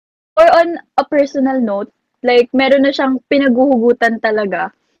 or on a personal note, like, meron na siyang pinaguhugutan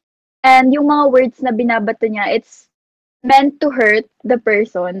talaga. And yung mga words na binabato niya, it's meant to hurt the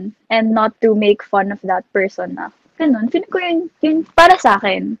person and not to make fun of that person na. Ganun. Feeling ko yun para sa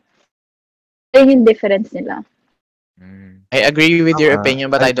akin. Yun yung difference nila. I agree with your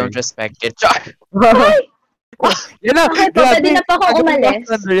opinion, but I don't respect it. Ay! Yan na. Okay po, pwede na pa akong umalis.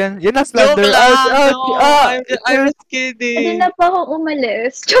 Yan na, slander. I was kidding. Pwede na pa akong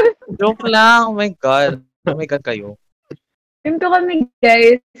umalis. Joke lang. Oh my God. Oh my God kayo. Yun po kami,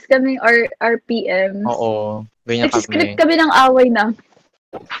 guys. Kaming RPMs. Oo. Ganyan Nagsiscript kami. kami ng away na.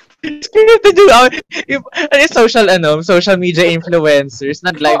 Social media influencers.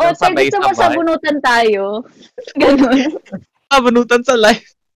 Nag-live ng Gusto mo sabay-sabay. sabunutan tayo. Ganun. Sabunutan sa live.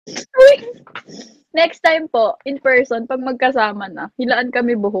 Next time po, in person, pag magkasama na, hilaan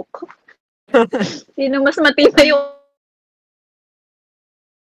kami buhok. Sino mas matibay yung...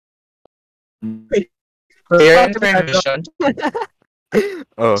 Fair information.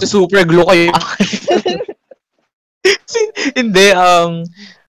 Oh. So, super glue kayo. Hindi,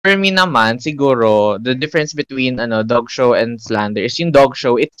 for me naman, siguro, the difference between dog show and slander is yung dog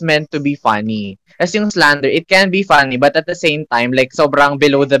show, it's meant to be funny. As yung slander, it can be funny, but at the same time, like, sobrang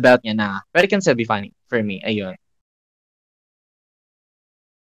below the belt niya na. But it can still be funny for me. Ayun.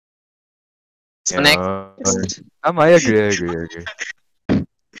 So, next. I agree.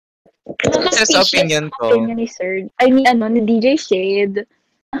 Sa opinion ko. Opinion ni Sir. I mean, ni DJ Shade.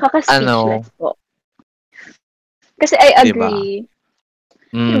 Nakaka-speechless po. Kasi I agree.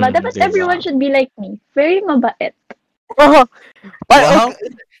 Diba? Dapat everyone should be like me. Very mabait. Wow. Wow.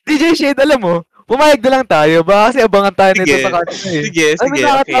 DJ Shade, alam mo, pumayag na lang tayo. Baka kasi abangan tayo nito sa kanila eh. Sige.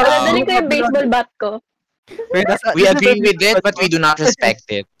 Okay. Dali ko yung baseball bat ko. We agree with it, but we do not respect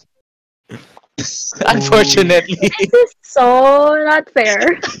it. Unfortunately. This is so not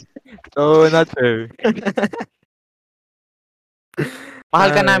fair. So, not fair. Mahal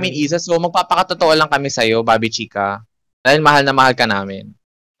ka namin, Isa. So, magpapakatotoo lang kami sa'yo, Babi Chika. Dahil mahal na mahal ka namin.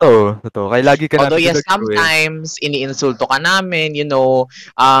 Oo, totoo. Kaya lagi ka Although, namin yes, sometimes, iniinsulto ka namin,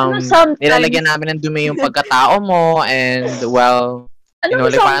 Sometimes. nilalagyan namin ng dumi yung pagkatao mo, and, well,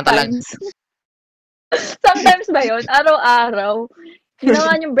 like, parang sometimes? Sometimes ba yun? Araw-araw.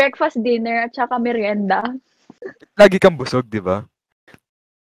 Ginawa yung breakfast, dinner, at saka merienda. Lagi kang busog, di ba?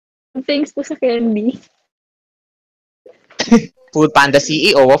 Thanks po sa candy. Food Panda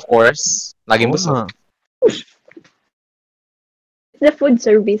CEO, of course. Laging Oo busog. nga. The food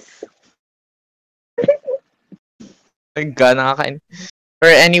service. My God, nakakain.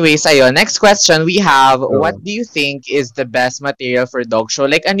 But anyways, ayun. Next question we have, what do you think is the best material for dog show?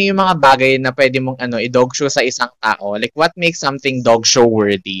 Like, ano yung mga bagay na pwede mong i-dog show sa isang tao? Like, what makes something dog show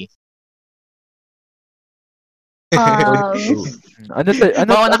worthy? Ano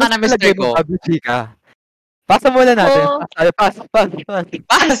ka na, Mr. Ko? Chika? Pasa muna natin. Oh. Pass.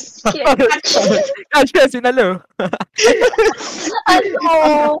 Pass! Kasi sinalo.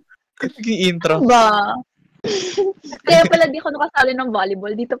 Naging intro. Ba? Kaya pala di ko nakasali ng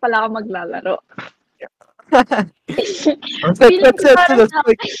volleyball. Dito pala ako maglalaro. Feeling ko parang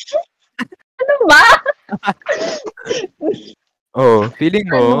ano ba? Feeling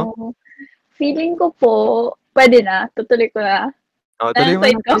mo? Feeling ko po, pwede na. Tutuloy ko na. Tuloy mo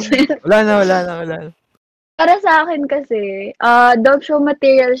na. Wala na. Para sa akin kasi, dog show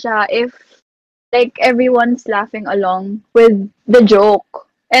material siya if like everyone's laughing along with the joke.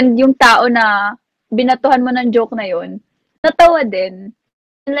 And yung tao na binatuhan mo ng joke na yun, natawa din.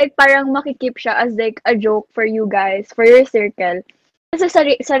 And like parang makikip siya as like a joke for you guys, for your circle. Kasi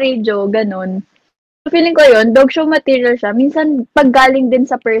sa radio, ganun. So feeling ko yun, dog show material siya. Minsan paggaling din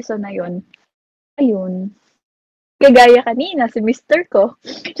sa person na yun. Ayun. Kagaya kanina, si Mr. ko.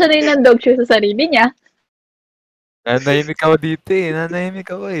 Siya na yun ang dog show sa sarili niya. Nanahimik ako dito eh.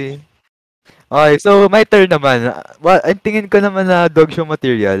 Okay, so my turn naman. Ang tingin ko naman na dog show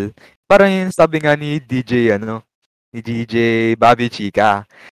material, parang yung sabi nga ni DJ Babi Chika,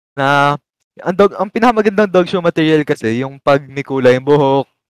 na ang pinakamagandang dog show material kasi, yung pag may kulay yung buhok,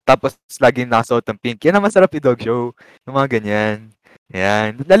 tapos laging nakasuot ng pink, yan ang masarap i-dog show. Yung mga ganyan.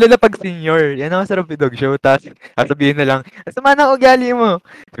 Yan. Lalo na pag senior, yan ang masarap i-dog show. Tapos, sabihin na lang, sama na ugali mo.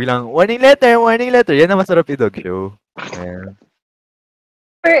 Sabi lang, warning letter. Yan ang masarap i-dog show. Ayan.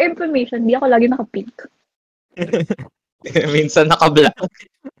 For information, di ako lagi naka-pink. Minsan naka-black.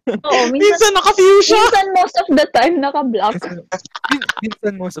 Oo, Minsan naka-fuchsia. minsan most of the time naka-black.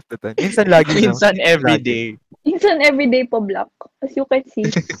 Minsan most of the time. Minsan lagi na. Minsan everyday. Minsan everyday po black. As you can see,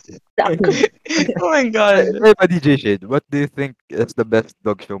 black. Oh my God. Hey, pa DJ Shade, what do you think is the best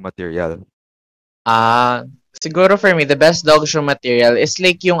dog show material? Siguro for me, the best dog show material is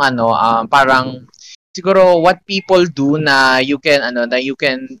like yung parang siguro what people do na you can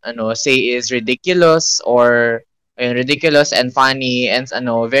say is ridiculous or ridiculous and funny and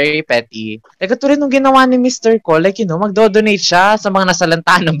very petty. Like katulad nung ginawa ni Mr. Ko, like magdo-donate siya sa mga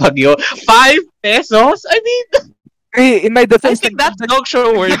nasalanta ng bagyo. 5 pesos? I mean, Hey, in my I defense, think that's dog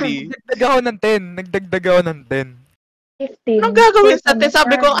show worthy. nagdagdag ako ng 10. Nagdagdag ako ng 10. 15. Anong gagawin sa atin?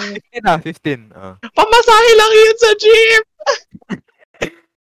 Sabi ko, 15. pamasahe lang yun sa jeep.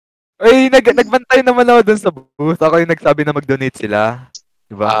 Ay, nagbantay naman ako dun sa booth. Ako yung nagsabi na mag-donate sila.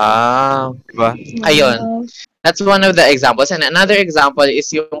 Diba? Diba? Ayun. That's one of the examples. And another example is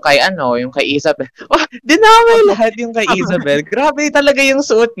yung kay Isabel. Oh, dinamay lahat yung kay Isabel. Grabe talaga yung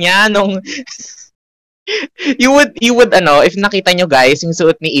suot niya nung you would if nakita nyo guys yung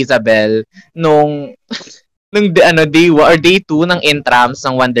suot ni Isabel nung day 1 or day 2 ng intrams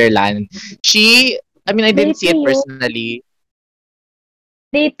ng Wonderland. I didn't see it personally.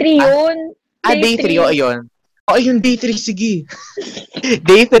 Day 3 yun. Day 3, ayun. Yung day 3, sige.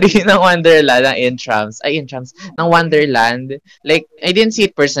 Day 3 ng Wonderland, ng Wonderland. Like, I didn't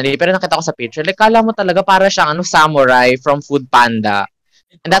see it personally, pero nakita ko sa picture. Like, kala mo talaga para siyang samurai from Food Panda.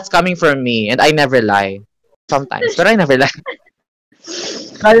 And that's coming from me. And I never lie. Sometimes. Pero I never lie.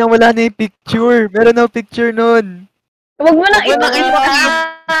 Sayang wala na yung picture. Meron na picture nun. Huwag mo nang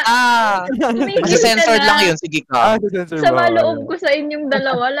Masi-censored lang yun. Sige ka. Sama loob ko sa inyong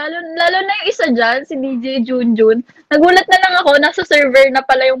dalawa. Lalo na yung isa dyan, si DJ Junjun. Nagulat na lang ako, nasa server na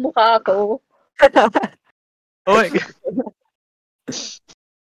pala yung mukha ko. Oh my God.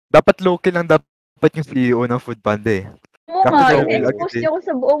 Dapat local lang dapat yung CEO ng Food Panda eh. Oo nga, in-expose niyo ako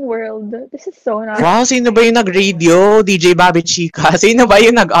sa buong world. This is so nice. Wow, sino ba yung nag-radio? DJ Babi Chika. Sino ba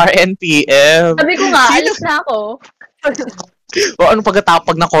yung nag-RNPM? Sabi ko nga, alis na ako. O ano pag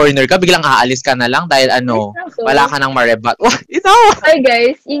na-corner ka, biglang aalis ka na lang dahil wala ka nang marebat. Hi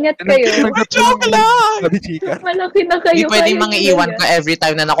guys, ingat kayo. Joke lang! Malaki na kayo. Hindi pwedeng mangiiwan ka every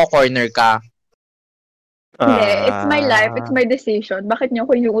time na nako-corner ka. Hindi, it's my life, it's my decision. Bakit niyo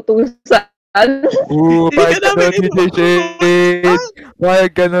ko yung utusan? Bakit ganun, DJ Shade?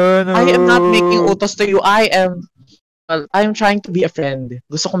 Bakit ganun? I am not making utos to you. I am trying to be a friend.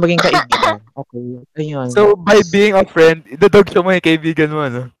 Gusto kong maging kaibigan. Okay. Ayun. So, by being a friend, the dog show mo yung kaibigan mo,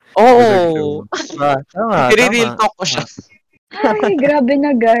 ano? Oo. Tama. I-real talk ko siya. Ay, grabe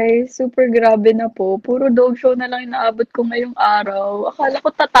na guys. Super grabe na po. Puro dog show na lang inaabot ko ngayong araw. Akala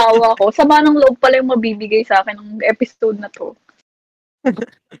ko tatawa ako. Sama ng loob pala yung mabibigay sa akin ng episode na to.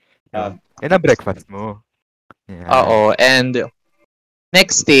 Yan ang breakfast mo. Yeah. Oo. And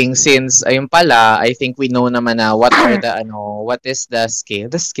next thing, since ayun pala, I think we know naman na what is the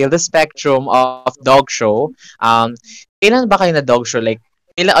spectrum of dog show. Kailan ba kayo na dog show? Like,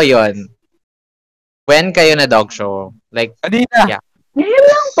 yun. When kayo na dog show? Like, kanina. Yeah. Ngayon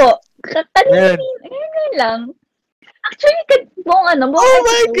lang po. Ngayon lang. Actually, buong oh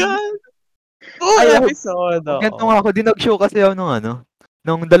my God! Episode. Ganito nga ako, dinag-show kasi ako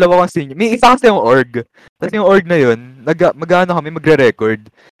nung dalawa kong senior. May isa kasi yung org. Tapos yung org na yun, magre-record.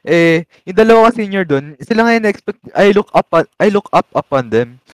 Yung dalawa kong senior dun, sila nga yung expect, I look up upon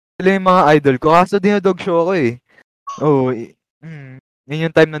them. Sila yung mga idol ko. Kaso dinag show ako eh. Yun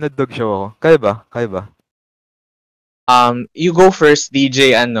yung time na nag-dog show ako. Kaya ba? You go first,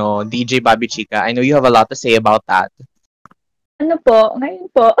 DJ Babi Chika. I know you have a lot to say about that. Ngayon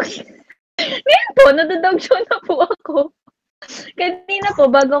po, nadodog show na po ako. Kanina po,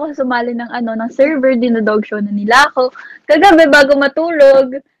 bago ako sumali ng server, dinodog show na nila ako. Kagabi, bago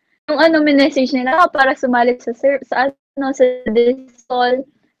matulog, yung minessage nila ako para sumali sa Discord.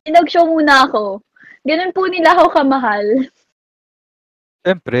 Dinodog show muna ako. Ganun po nila ako kamahal.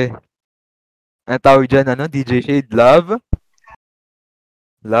 Siyempre. Ang tawag dyan, DJ Shade, love?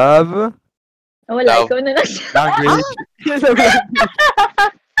 Love? Wala, ikaw na lang. Language.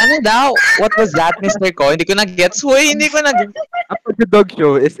 Ano daw? What was that, Mr. Ko? Hindi ko na-gets. Hindi ko na-gets. Ang dog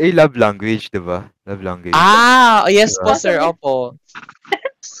show is a love language, diba? Love language. Yes po, sir. Opo.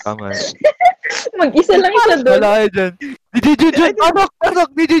 Tama. Mag-isa lang isa doon. Wala kayo dyan. DJ Junjun! Pasok!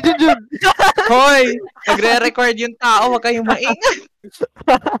 DJ Junjun! Hoy! Nagre-record yung tao. Huwag kayong maingay.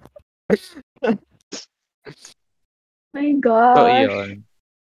 My God. So, yun.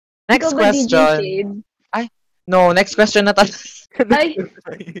 Next question. No, next question na talaga. Ay,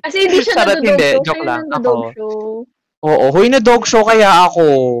 kasi hindi siya Charot, hindi. nadodog show. Joke lang. Nadodog show. Oo, huy na dog show kaya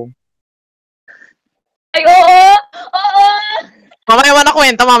ako. Ay, oo! Oo! Mamaya mo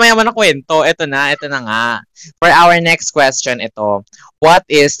na kwento. Ito na nga. For our next question, ito. What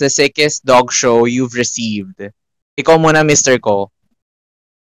is the sickest dog show you've received? Ikaw muna, Mr. Ko.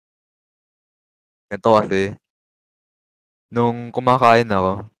 Ito kasi, nung kumakain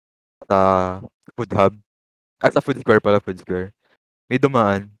ako sa food hub, at sa food square pala, food square, may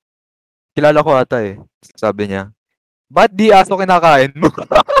dumaan. Kilala ko ata eh. Sabi niya, ba't di aso kinakain mo?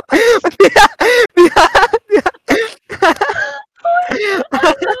 Di, di, di,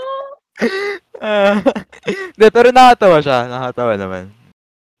 Hindi, pero nakatawa siya. Nakatawa naman.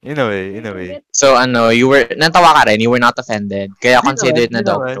 In a way. So, natawa ka rin, you were not offended. Kaya considered na Hindi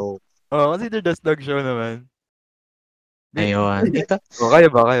dog naman. show. Oh, consider das dog show naman. Ayun. Oh, kaya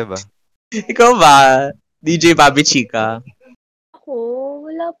ba? Ikaw ba, DJ Babi Chika? Ako,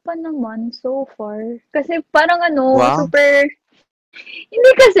 wala pa naman so far. Kasi parang Wow. super...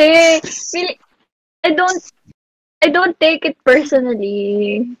 Hindi kasi, I don't take it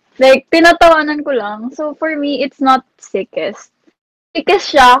personally. Like, tinatawanan ko lang. So, for me, it's not sickest.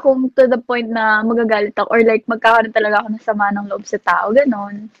 Sickest siya kung to the point na magagalit ako or like, magkakaroon talaga ako ng sama ng loob sa tao.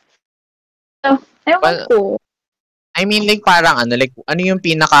 Ganon. So, ewan ko. I mean, like, parang ano yung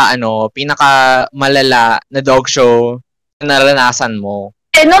pinaka malala na dog show na naranasan mo?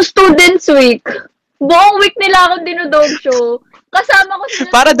 No Students Week. Buong week nila ako dinodog show. Kasama ko sila.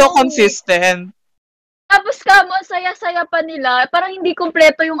 Para daw consistent. Tapos kamo, saya-saya pa nila. Parang hindi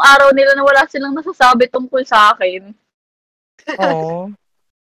kompleto yung araw nila na wala silang nasasabi tungkol sa akin. Oo.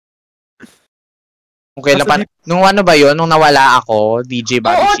 Okay lang pa. Nung ano ba yun? Nung nawala ako, DJ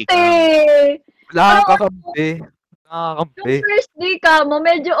Babi Oo, Chika. Wala kang Parang kakampi. Yung first day kamo,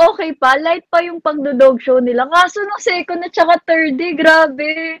 medyo okay pa. Light pa yung pang-dog show nila. Kaso nung second at saka third day,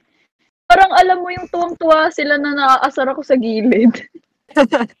 grabe. Parang alam mo yung tuwang-tuwa sila na naaasar ako sa gilid.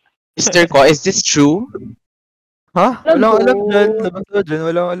 Mr. Ko, is this true? Ha? Walang alam dyan. Labas ko dyan.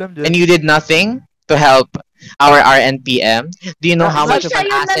 Walang alam dyan. And you did nothing to help our RNPM? Do you know how much of an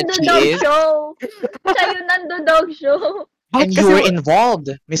asset she is? Siya yung nando-dog show. And you were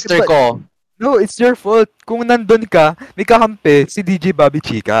involved, Mr. Ko. No, it's your fault. Kung nandun ka, may kakampi si DJ Babi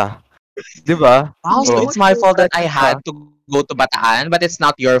Chika. Di ba? Wow, so it's my fault that I had to go to Bataan, but it's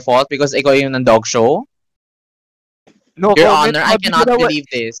not your fault because ikaw yung dog show? No Your comment. Honor, I cannot believe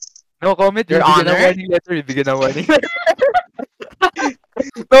this. No comment. Your Honor? Bigyan ng warning letter.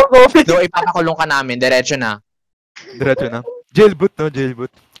 No comment. So, ipapakulong ka namin. Diretso na. Diretso na. Jailboot, no? Jailboot.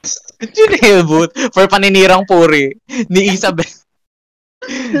 Jailboot for paninirang puri ni Isabel.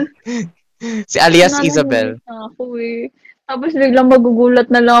 Si alias Isabel. Ako eh. Tapos biglang magugulat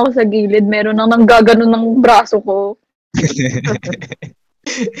na lang ako sa gilid. Meron nang nanggaganon ng braso ko.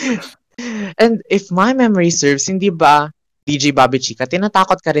 And if my memory serves, hindi ba, DJ Babi Chika,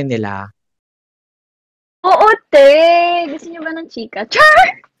 tinatakot ka rin nila? Oo, te! Gusto niyo ba ng chika?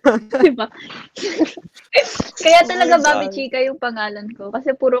 Char! Diba? Kaya talaga Babi Chika yung pangalan ko.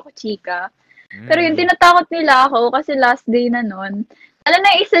 Kasi puro ko chika. Pero yung tinatakot nila ako kasi last day na nun. Alam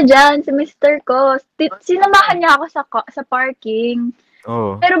na isa dyan, si Mr. Ko. Sinamahan niya ako sa parking.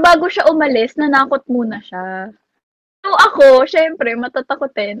 Oh. Pero bago siya umalis, nanakot muna siya. So ako, syempre,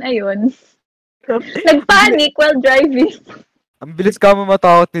 matatakotin. Ayun. Nagpanic while driving. Ang bilis ka mo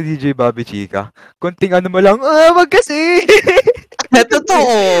matakot ni DJ Babi Chika. Kunting ano mo lang, wag kasi!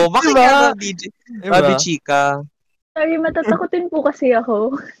 Totoo! Bakit Diba? ka DJ Babi Chika? Sorry, matatakotin po kasi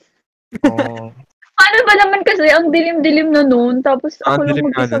ako. Oh. Paano ba naman kasi, ang dilim-dilim na noon, tapos ako lang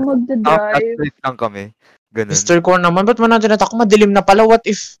mag-isa magdadrive. Straight lang kami. Ganun. Mr. Ko naman, ba't mo nandiyan at ako madilim na pala? What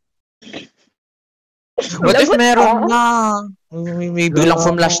if meron na? May biglang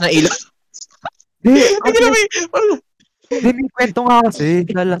flash na ilaw. Hindi, may kwento nga kasi,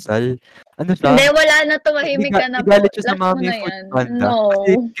 lalasal. Ano siya? Hindi, wala na, tumahimik ka na po. Igalit siya sa Last mo mami na food yan. panda. No.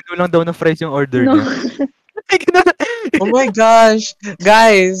 Kasi kinulang daw na fries yung order No. niya. Oh my gosh.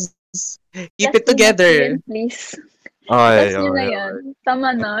 Guys, keep it Last mo na together. yan, please. Okay, Last nyo na yan.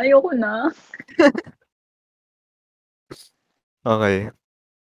 Tama na, ayoko na. Okay.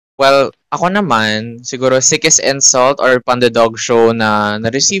 Well, ako naman, siguro sickest insult or pandadog show na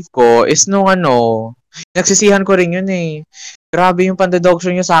na-receive ko is nung nagsisihan ko rin yun eh. Grabe yung pandadog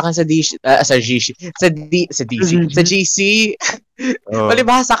show nyo sa akin sa GC. Oh.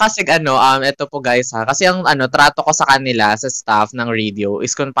 Palibhasa kasi ito po guys ha. Kasi ang trato ko sa kanila, sa staff ng radio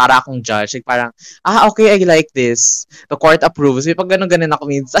is kung para akong judge. Like parang, okay, I like this. The court approves. May pag ganun ako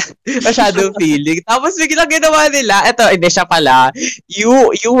minsan. Masyado feeling. Tapos biglang ginawa nila. Ito, hindi siya pala.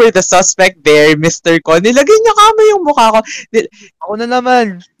 You were the suspect there, Mr. Ko. Nilagay niya kama yung mukha ko. Ako na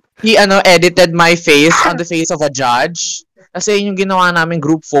naman. he edited my face on the face of a judge. Kasi yun yung ginawa namin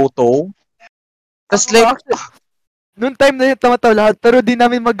group photo. Tapos like, Noong time na yun, tumatawa lahat, pero di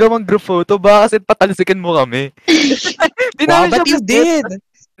namin magawang group photo, baka kasi patalsikin mo kami. Di wow, namin but you did.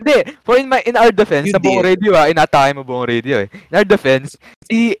 Hindi, in our defense, You sa buong did. radio inatake mo buong radio In our defense,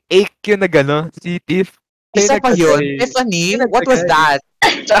 si Ake yung nagano, si Tiff. Isa pa yun. Tiffany, what was that?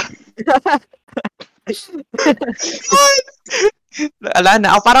 Ala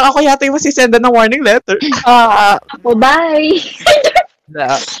na, parang ako yata yung masisenda ng warning letter. Ako, bye!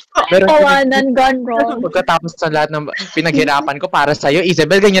 Pero Tawanan gone wrong. Pagkatapos sa lahat ng pinaghirapan ko para sa'yo,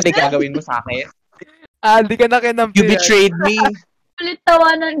 Isabel, ganyan din gagawin mo sa akin. Hindi ka na kinampi. You betrayed me.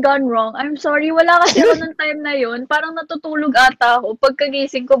 Kulitawanan gone wrong. I'm sorry, wala kasi ako nung time na yun. Parang natutulog ata ako.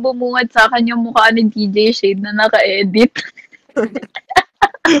 Pagkagising ko, bumungad sa akin yung mukha ni DJ Shade na naka-edit.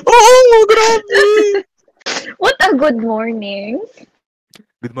 Oo, grabe. What a good morning.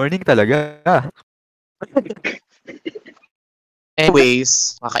 Good morning talaga.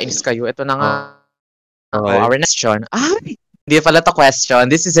 Anyways, makakainis kayo. Ito na nga. Okay. Our next question. Hindi pala to question.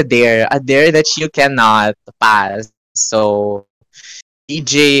 This is a dare. A dare that you cannot pass. So,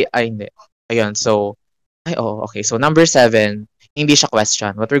 DJ, hindi. Ayun, so, okay. So, number 7, hindi siya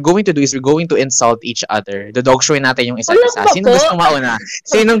question. What we're going to do is we're going to insult each other. The dog show natin yung isa-isa. Walang Sino gusto mauna?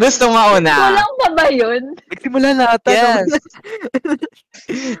 Sinong gusto mauna? Walang pa ba yun? Nagsimula na ata. Yes.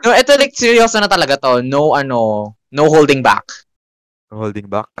 No, ito like seryoso na talaga to. No holding back.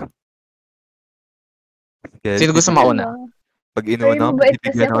 Holding back. Okay. Sino gusto mauna? Pag inuuna, Mabait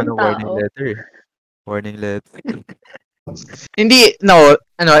kasi bibigyan ako akong ng warning tao. letter. Warning letter. Hindi,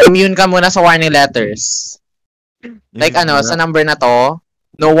 immune ka muna sa warning letters. Like sa number na to,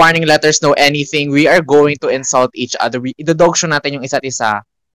 no warning letters, no anything. We are going to insult each other. Idodog show natin yung isa't isa.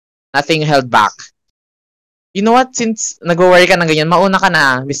 Nothing held back. You know what? Since nag-worry ka ng ganyan, mauna ka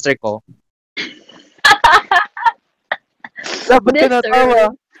na, Mr. Ko. Ba't ka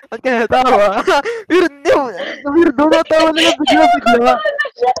natawa? Ba't ka natawa? Weirdo, natawa na lang bigla.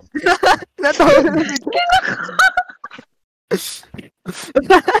 Natawa na lang bigla.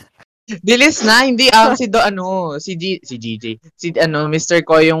 Bilis na, hindi si GJ. Si Mr.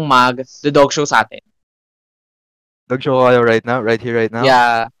 Ko yung the dog show sa atin. Dog show kayo right now? Right here, right now?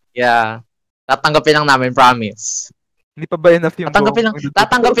 Yeah. Tatanggapin lang namin, promise. Hindi pa ba enough yung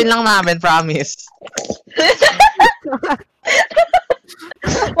Tatanggapin lang namin, promise.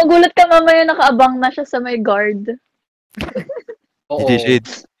 Magulat ka mamaya nakaabang na siya sa may guard. Oo. DJ Shade.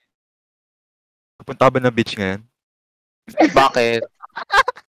 Pupunta ka ba ng beach ngayon? Bakit?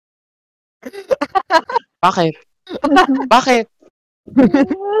 Bakit?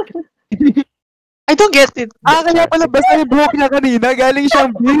 I don't get it. Kaya pala basta yung buhok niya kanina. Galing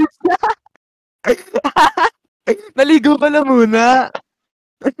siyang beach. Naligo pala muna.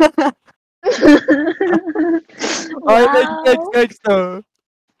 Next.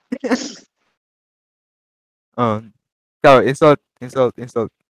 Ikaw,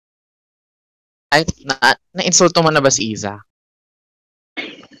 insult. Ay, na-insulto mo na ba si Iza?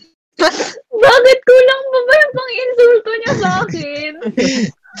 Bakit kulang pa ba yung pang-insulto niya sa akin?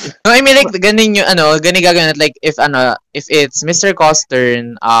 No, I mean like ganin yung ganin gagawin like if it's Mr.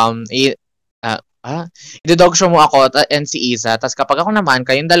 Costern i-dog show mo ako and si Iza, tapos kapag ako naman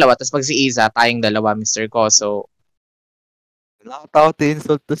kayong dalawa, tapos pag si Iza tayong dalawa, Mr. Ko. So nakakatawa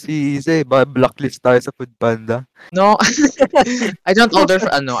insult to si Ize. Blacklist tayo sa Foodpanda. no, I don't order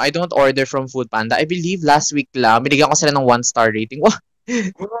from Foodpanda. I believe last week lang binigyan ko sila ng 1-star rating. Wow.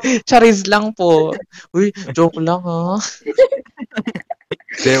 Charis lang po. Uy, joke lang ha.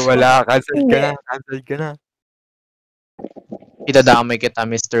 Hindi, wala. Cancel ka na. Idadamay kita,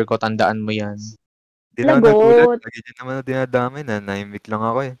 Mr. Ko. Tandaan mo yan. Hindi naman Lagot. nagulat. Lagi din naman na dinadamay na. Naimik lang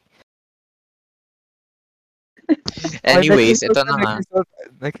ako eh. Anyways, ito na nga.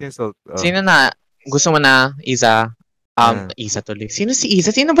 Next insult. Sino na? Gusto mo na, Iza? Iza tuloy. Sino si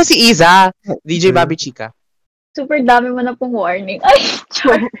Iza? Sino ba si Iza? DJ Babi Chika. Super dami mo na pong warning. Ay,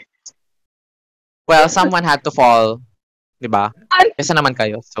 char. Well, someone had to fall. Diba? Kesa naman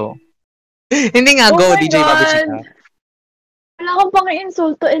kayo. So, hindi nga, Oh go, my DJ Babi God. Chika. Wala akong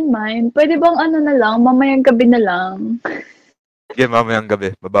pang-insulto in mind. Pwede bang na lang, mamayang gabi na lang. Sige, mamayang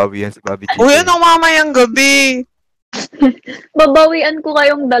gabi. Babawi yan sa Babi Chicken. Uy, ano mamayang gabi? Babawian ko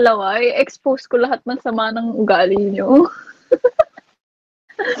kayong dalawa. I-expose ko lahat ng sama ng ugali nyo.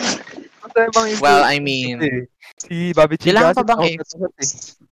 Well, I mean, si Babi Chicken. kailangan pa bang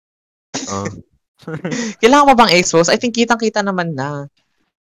expose? Kailangan pa bang expose? I think kitang-kita naman na.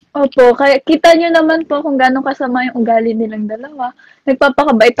 Opo, kaya kita nyo naman po kung gano'ng kasama yung ugali nilang dalawa.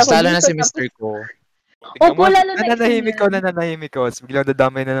 Nagpapakabait ako Lalo na dito, si Mr. Ko. Tingnan Opo, mo, lalo na nananahimik isin ko, nananahimik ko. Tapos biglang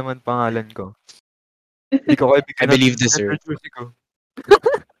dadamay na naman pangalan ko. Hindi ko kayo I bigyan believe deserve. ko.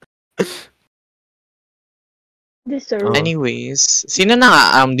 Deserve. Anyways, sino na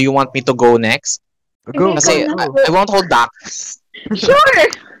nga? Do you want me to go next? Go, Kasi Ikaw na. I won't hold back. Sure!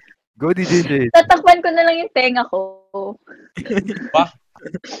 go DJ Jade. Tatakpan ko na lang yung tenga ko.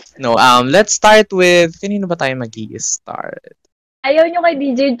 No, let's start with, kanino ba tayo mag-i-start? Ayaw nyo kay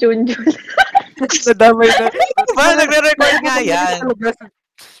DJ Junjun. Nadamay na. Ba, nagre-record nga yan.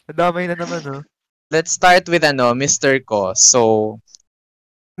 Nadamay na naman, oh. Let's start with Mr. Ko. So,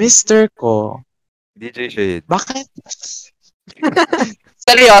 Mr. Ko, DJ Shade. bakit?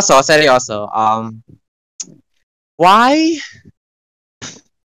 seryoso. Why?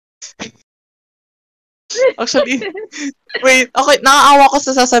 Actually, wait, okay, nakaawa ko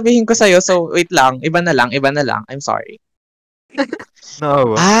sa sasabihin ko sa'yo. So, wait lang. Iba na lang. I'm sorry.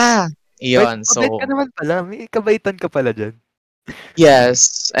 No. Iyon. Wait, So, mabait ka naman pala. May kabaitan ka pala dyan.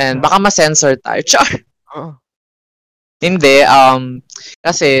 yes. And baka ma-censor tayo. Char! Oo. Hindi,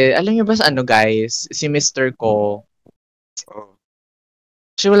 kasi, alam niyo ba sa guys, si Mr. Ko, Oh.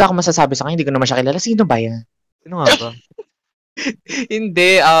 actually wala akong masasabi sa kanya, hindi ko naman siya kilala. Sino ba yan? Sino nga ba?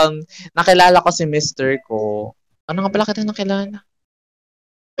 Hindi, nakilala ko si Mr. Ko. Ano nga pala kita nakilala?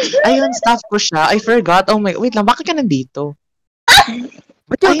 Ayun, staff ko siya. I forgot. Oh my, wait lang, bakit ka nandito?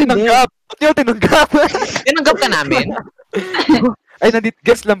 Ba't yung tinanggap? Tinanggap ka namin? Ay, nandito.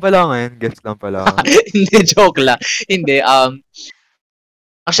 Guess lang pala ngayon. Hindi, joke lang. Hindi,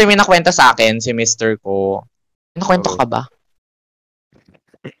 actually may nakwento sa akin si Mr. Ko. Nakwento ka ba?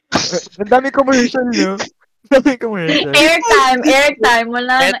 Ang dami commercial, no? Airtime.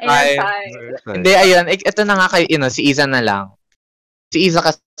 Wala na airtime. Hindi, ayun. Ito na nga kayo, si Isa na lang. Si Isa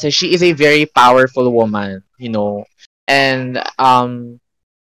kasi, she is a very powerful woman, And,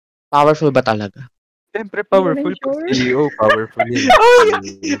 powerful ba talaga? Siyempre, powerful. Sure. CEO, powerful.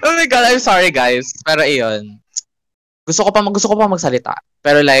 Oh my God, I'm sorry guys. Pero iyon. Gusto ko pa magsalita.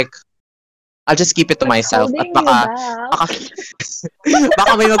 Pero like, I'll just keep it to myself. At baka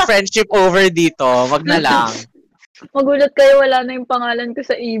may mag-friendship over dito. Wag na lang. Magulat kayo, wala na yung pangalan ko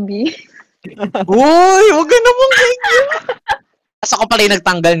sa EB. Uy, wag ka naman ganyan. Kasi ako pala yung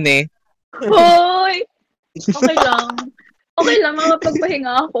nagtanggal Hoy! Okay lang,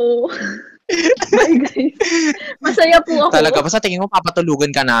 makapagpahinga ako. Bye guys. Masaya po ako. Talaga, basta tingin mo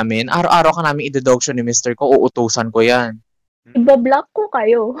papatulugan ka namin. Araw-araw ka namin i-dogshow ni Mr. Ko. Uutusan ko yan. Iba-block ko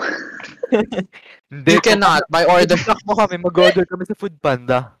kayo. Hindi, You cannot, by order. Mag-order kami sa Food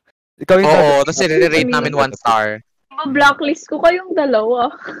Panda. Ikaw yung Oo, tapos i-rate namin 1 star. Iba-blacklist ko kayong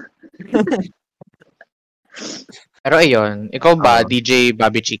dalawa. Pero ayun, ikaw ba, DJ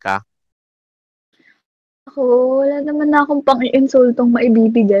Babi Chika? Ako, wala naman na akong pang-iinsultong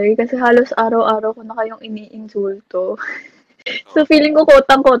maibibigay kasi halos araw-araw ko na kayong ini-insulto. So, feeling ko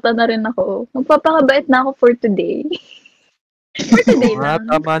kotang-kota na rin ako. Magpapakabait na ako for today. For today lang.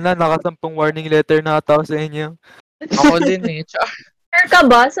 Tama na, nakasampung warning letter na ata sa inyo. Ako din Sure ka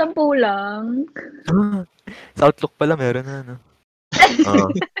ba? 10 lang. Sa Outlook pala, meron na, no?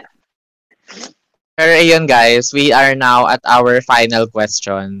 Pero ayun guys, we are now at our final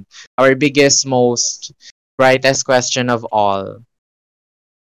question. Our biggest, most brightest question of all.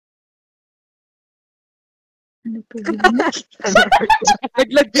 Ano po yun?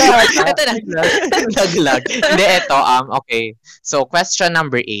 Naglag ka! Ito na. Naglag. Hindi, ito. Okay. So, question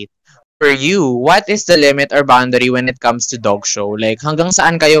number 8. For you, what is the limit or boundary when it comes to dog show? Like, hanggang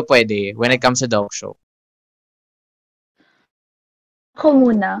saan kayo pwede when it comes to dog show? Ako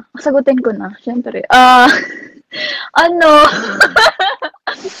muna. Sagutin ko na, syempre.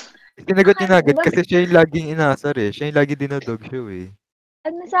 Sinagot niya na agad kasi siya yung laging inasar eh. Siya yung lagi dinodog show eh.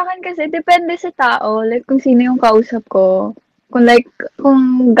 Sa akin kasi, depende sa tao. Like, kung sino yung kausap ko. Kung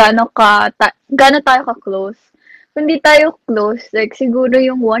gaano tayo ka-close. Kung di tayo close, like, siguro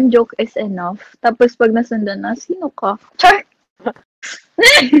yung one joke is enough. Tapos, pag nasundan na, sino ka? Char!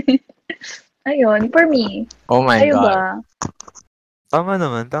 Ayun, for me. Oh my Kayo God. ba? Tama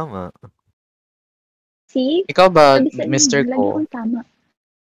naman, tama. See? Ikaw ba, Sabi sa inyo, Mr. lagi Ko? kong tama.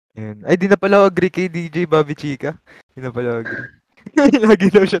 Ayan. Ay, di na pala ako agree kay DJ Babi Chika. Di na pala ako agree.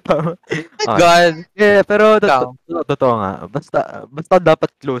 Lagi daw siya tama. God. Yeah, pero Ikaw? totoo nga. Basta dapat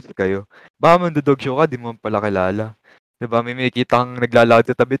close kayo. Baka mandudog show ka, di mo pala kilala. Diba, may makikita kang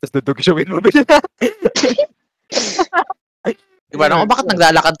naglalakad sa tabi, tapos dudog showin mo bigla. Diba, bakit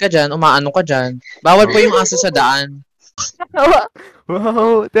naglalakad ka dyan? Umaano ka dyan? Bawal po yung aso sa daan.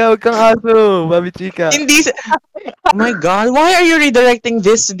 Wow, tawag kang aso, Babi Chika. Hindi. Oh my God. Why are you redirecting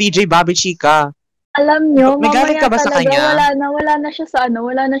this to DJ Babi Chika? Alam nyo, May galit mamaya ka ba sa talaga kanya? wala na siya sa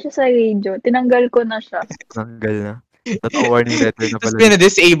wala na siya sa radio. Tinanggal ko na siya. Tanggal na. Tatlong warning letter na Tapos pala.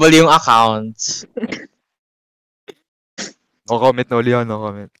 pinadisable yung account. No comment na uli ako, no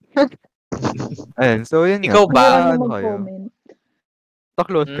comment. Ayan, so yun nga. Ikaw ba? Ayaw na Ano kayo? mag-comment.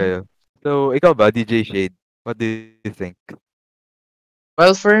 Close Hmm? kayo. So, ikaw ba, DJ Shade? What do you think?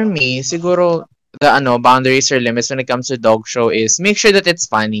 Well, for me, siguro the boundaries or limits when it comes to dog show is make sure that it's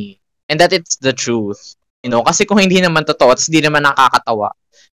funny and that it's the truth. Kasi kung hindi naman totoo at hindi naman nakakatawa,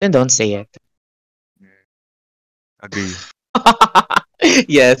 then don't say it. Agree.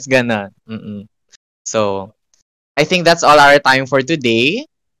 Yes, ganun. Mm-mm. So, I think that's all our time for today.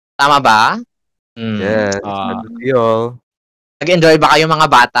 Tama ba? Yes. Ah. Good to see you all. Nag-enjoy ba kayo mga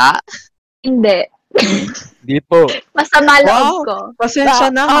bata? Hindi. Hindi po. Masama loob ko.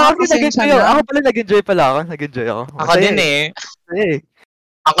 Pasensya na ha. Ako, Pasensya nag-enjoy ako. na. Ako pala nag-enjoy pala ako. Nag-enjoy ako. Ako din eh. Eh.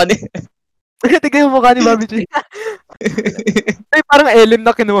 Ako din. Tignan yung mukha ni Babi G. Ay, parang elim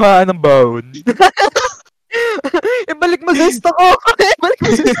na kinuhaan ng baon. Ibalik mo sa stock ko. Ibalik mo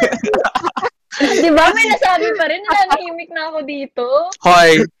sa stock. Di ba may nasabi pa rin, nanahimik na ako dito.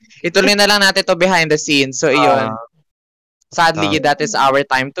 Hoy, ituloy na lang natin to behind the scenes. So, iyon. Sadly, that is our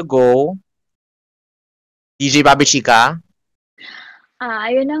time to go. DJ Babi Chika.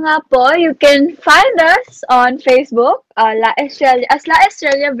 Ayun na nga po. You can find us on Facebook, La Estrella, as La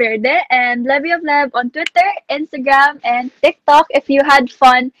Estrella Verde, and Levy of Lev on Twitter, Instagram, and TikTok if you had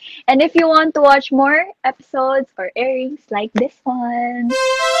fun. And if you want to watch more episodes or airings like this one.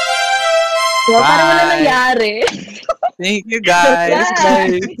 Diba, parang wala Bye. nangyari. Thank you, guys.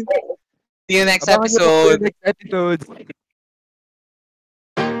 Bye. See you next Abangan niyo po episode. yung next episode.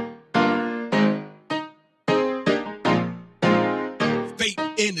 Fate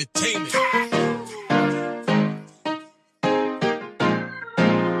Entertainment.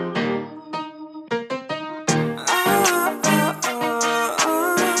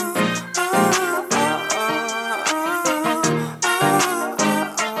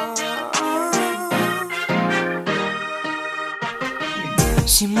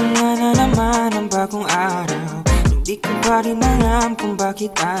 Simula na naman ang bagong araw. Hindi ko pa rin alam kung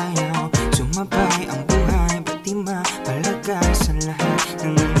bakit ayaw sumabay ang buhay. Ba't di mahalaga sa lahat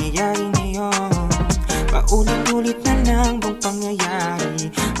ng nangyayari ngayon? Paulit-ulit na lang bang pangyayari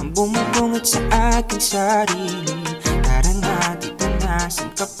ang bumubungit sa aking sarili? Tara na, dito na,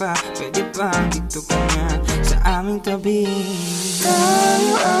 saan ka pa? Pwede ba dito ka na sa aming tabi?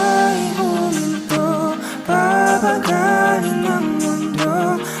 Tayo ay huminto, papagalin ang mundo.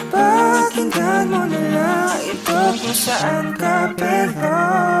 Pakinggan mo na lang ito kung saan ka pero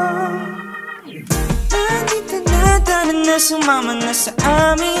nandito na, tara na, sumama na sa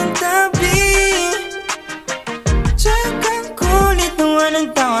aming tabi. Tsaka kulit ng walang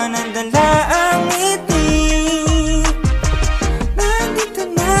tawa ng dala ang ngiti. Nandito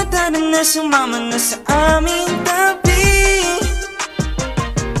na, tara na, sumama na sa aming tabi.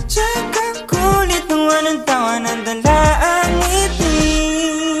 Tsaka kulit ng walang tawa ng dala ang ngiti.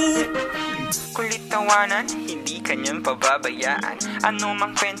 Kulitawanan, hindi kanyang pababayaan. Ano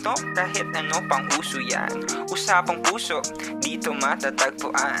mang kwento, kahit ano pang uso yan. Usapang puso, dito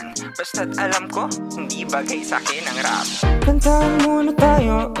matatagpuan. Basta't alam ko, hindi bagay sa'kin ang rap. Kantahan muna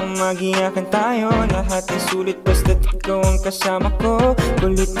tayo, umagiyakan tayo. Lahat ay sulit basta't ikaw ang kasama ko.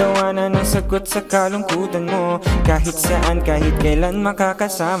 Kulitawanan ang sagot sa kalungkutan mo. Kahit saan, kahit kailan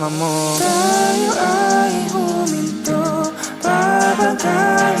makakasama mo. Tayo ay huminto,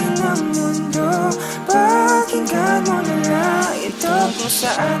 papagalin ang mundo. Pakinggan mo na lang ito kung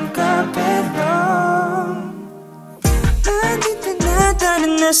saan ka pero nandito na, tara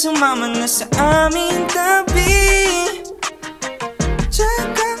na, sumama na sa aming tabi.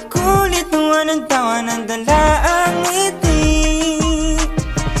 Tsaka kulit ng walang tawa ng dala ang ngiti.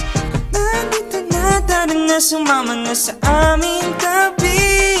 Nandito na, tara na, sumama na sa aming tabi.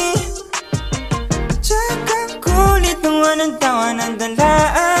 Tsaka kulit ng walang tawa ng dala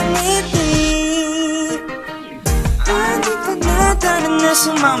ang ngiti. Nandito na, tara na,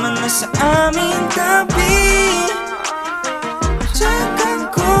 sumama na sa aming tabi.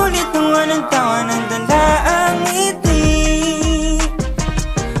 Tsaka kulit ng walang tawa ng dala ang ngiti.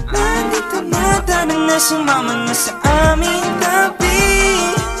 Nandito na, tara na, sumama na sa aming tabi.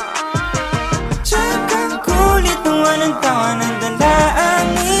 Tsaka kulit ng walang tawa ng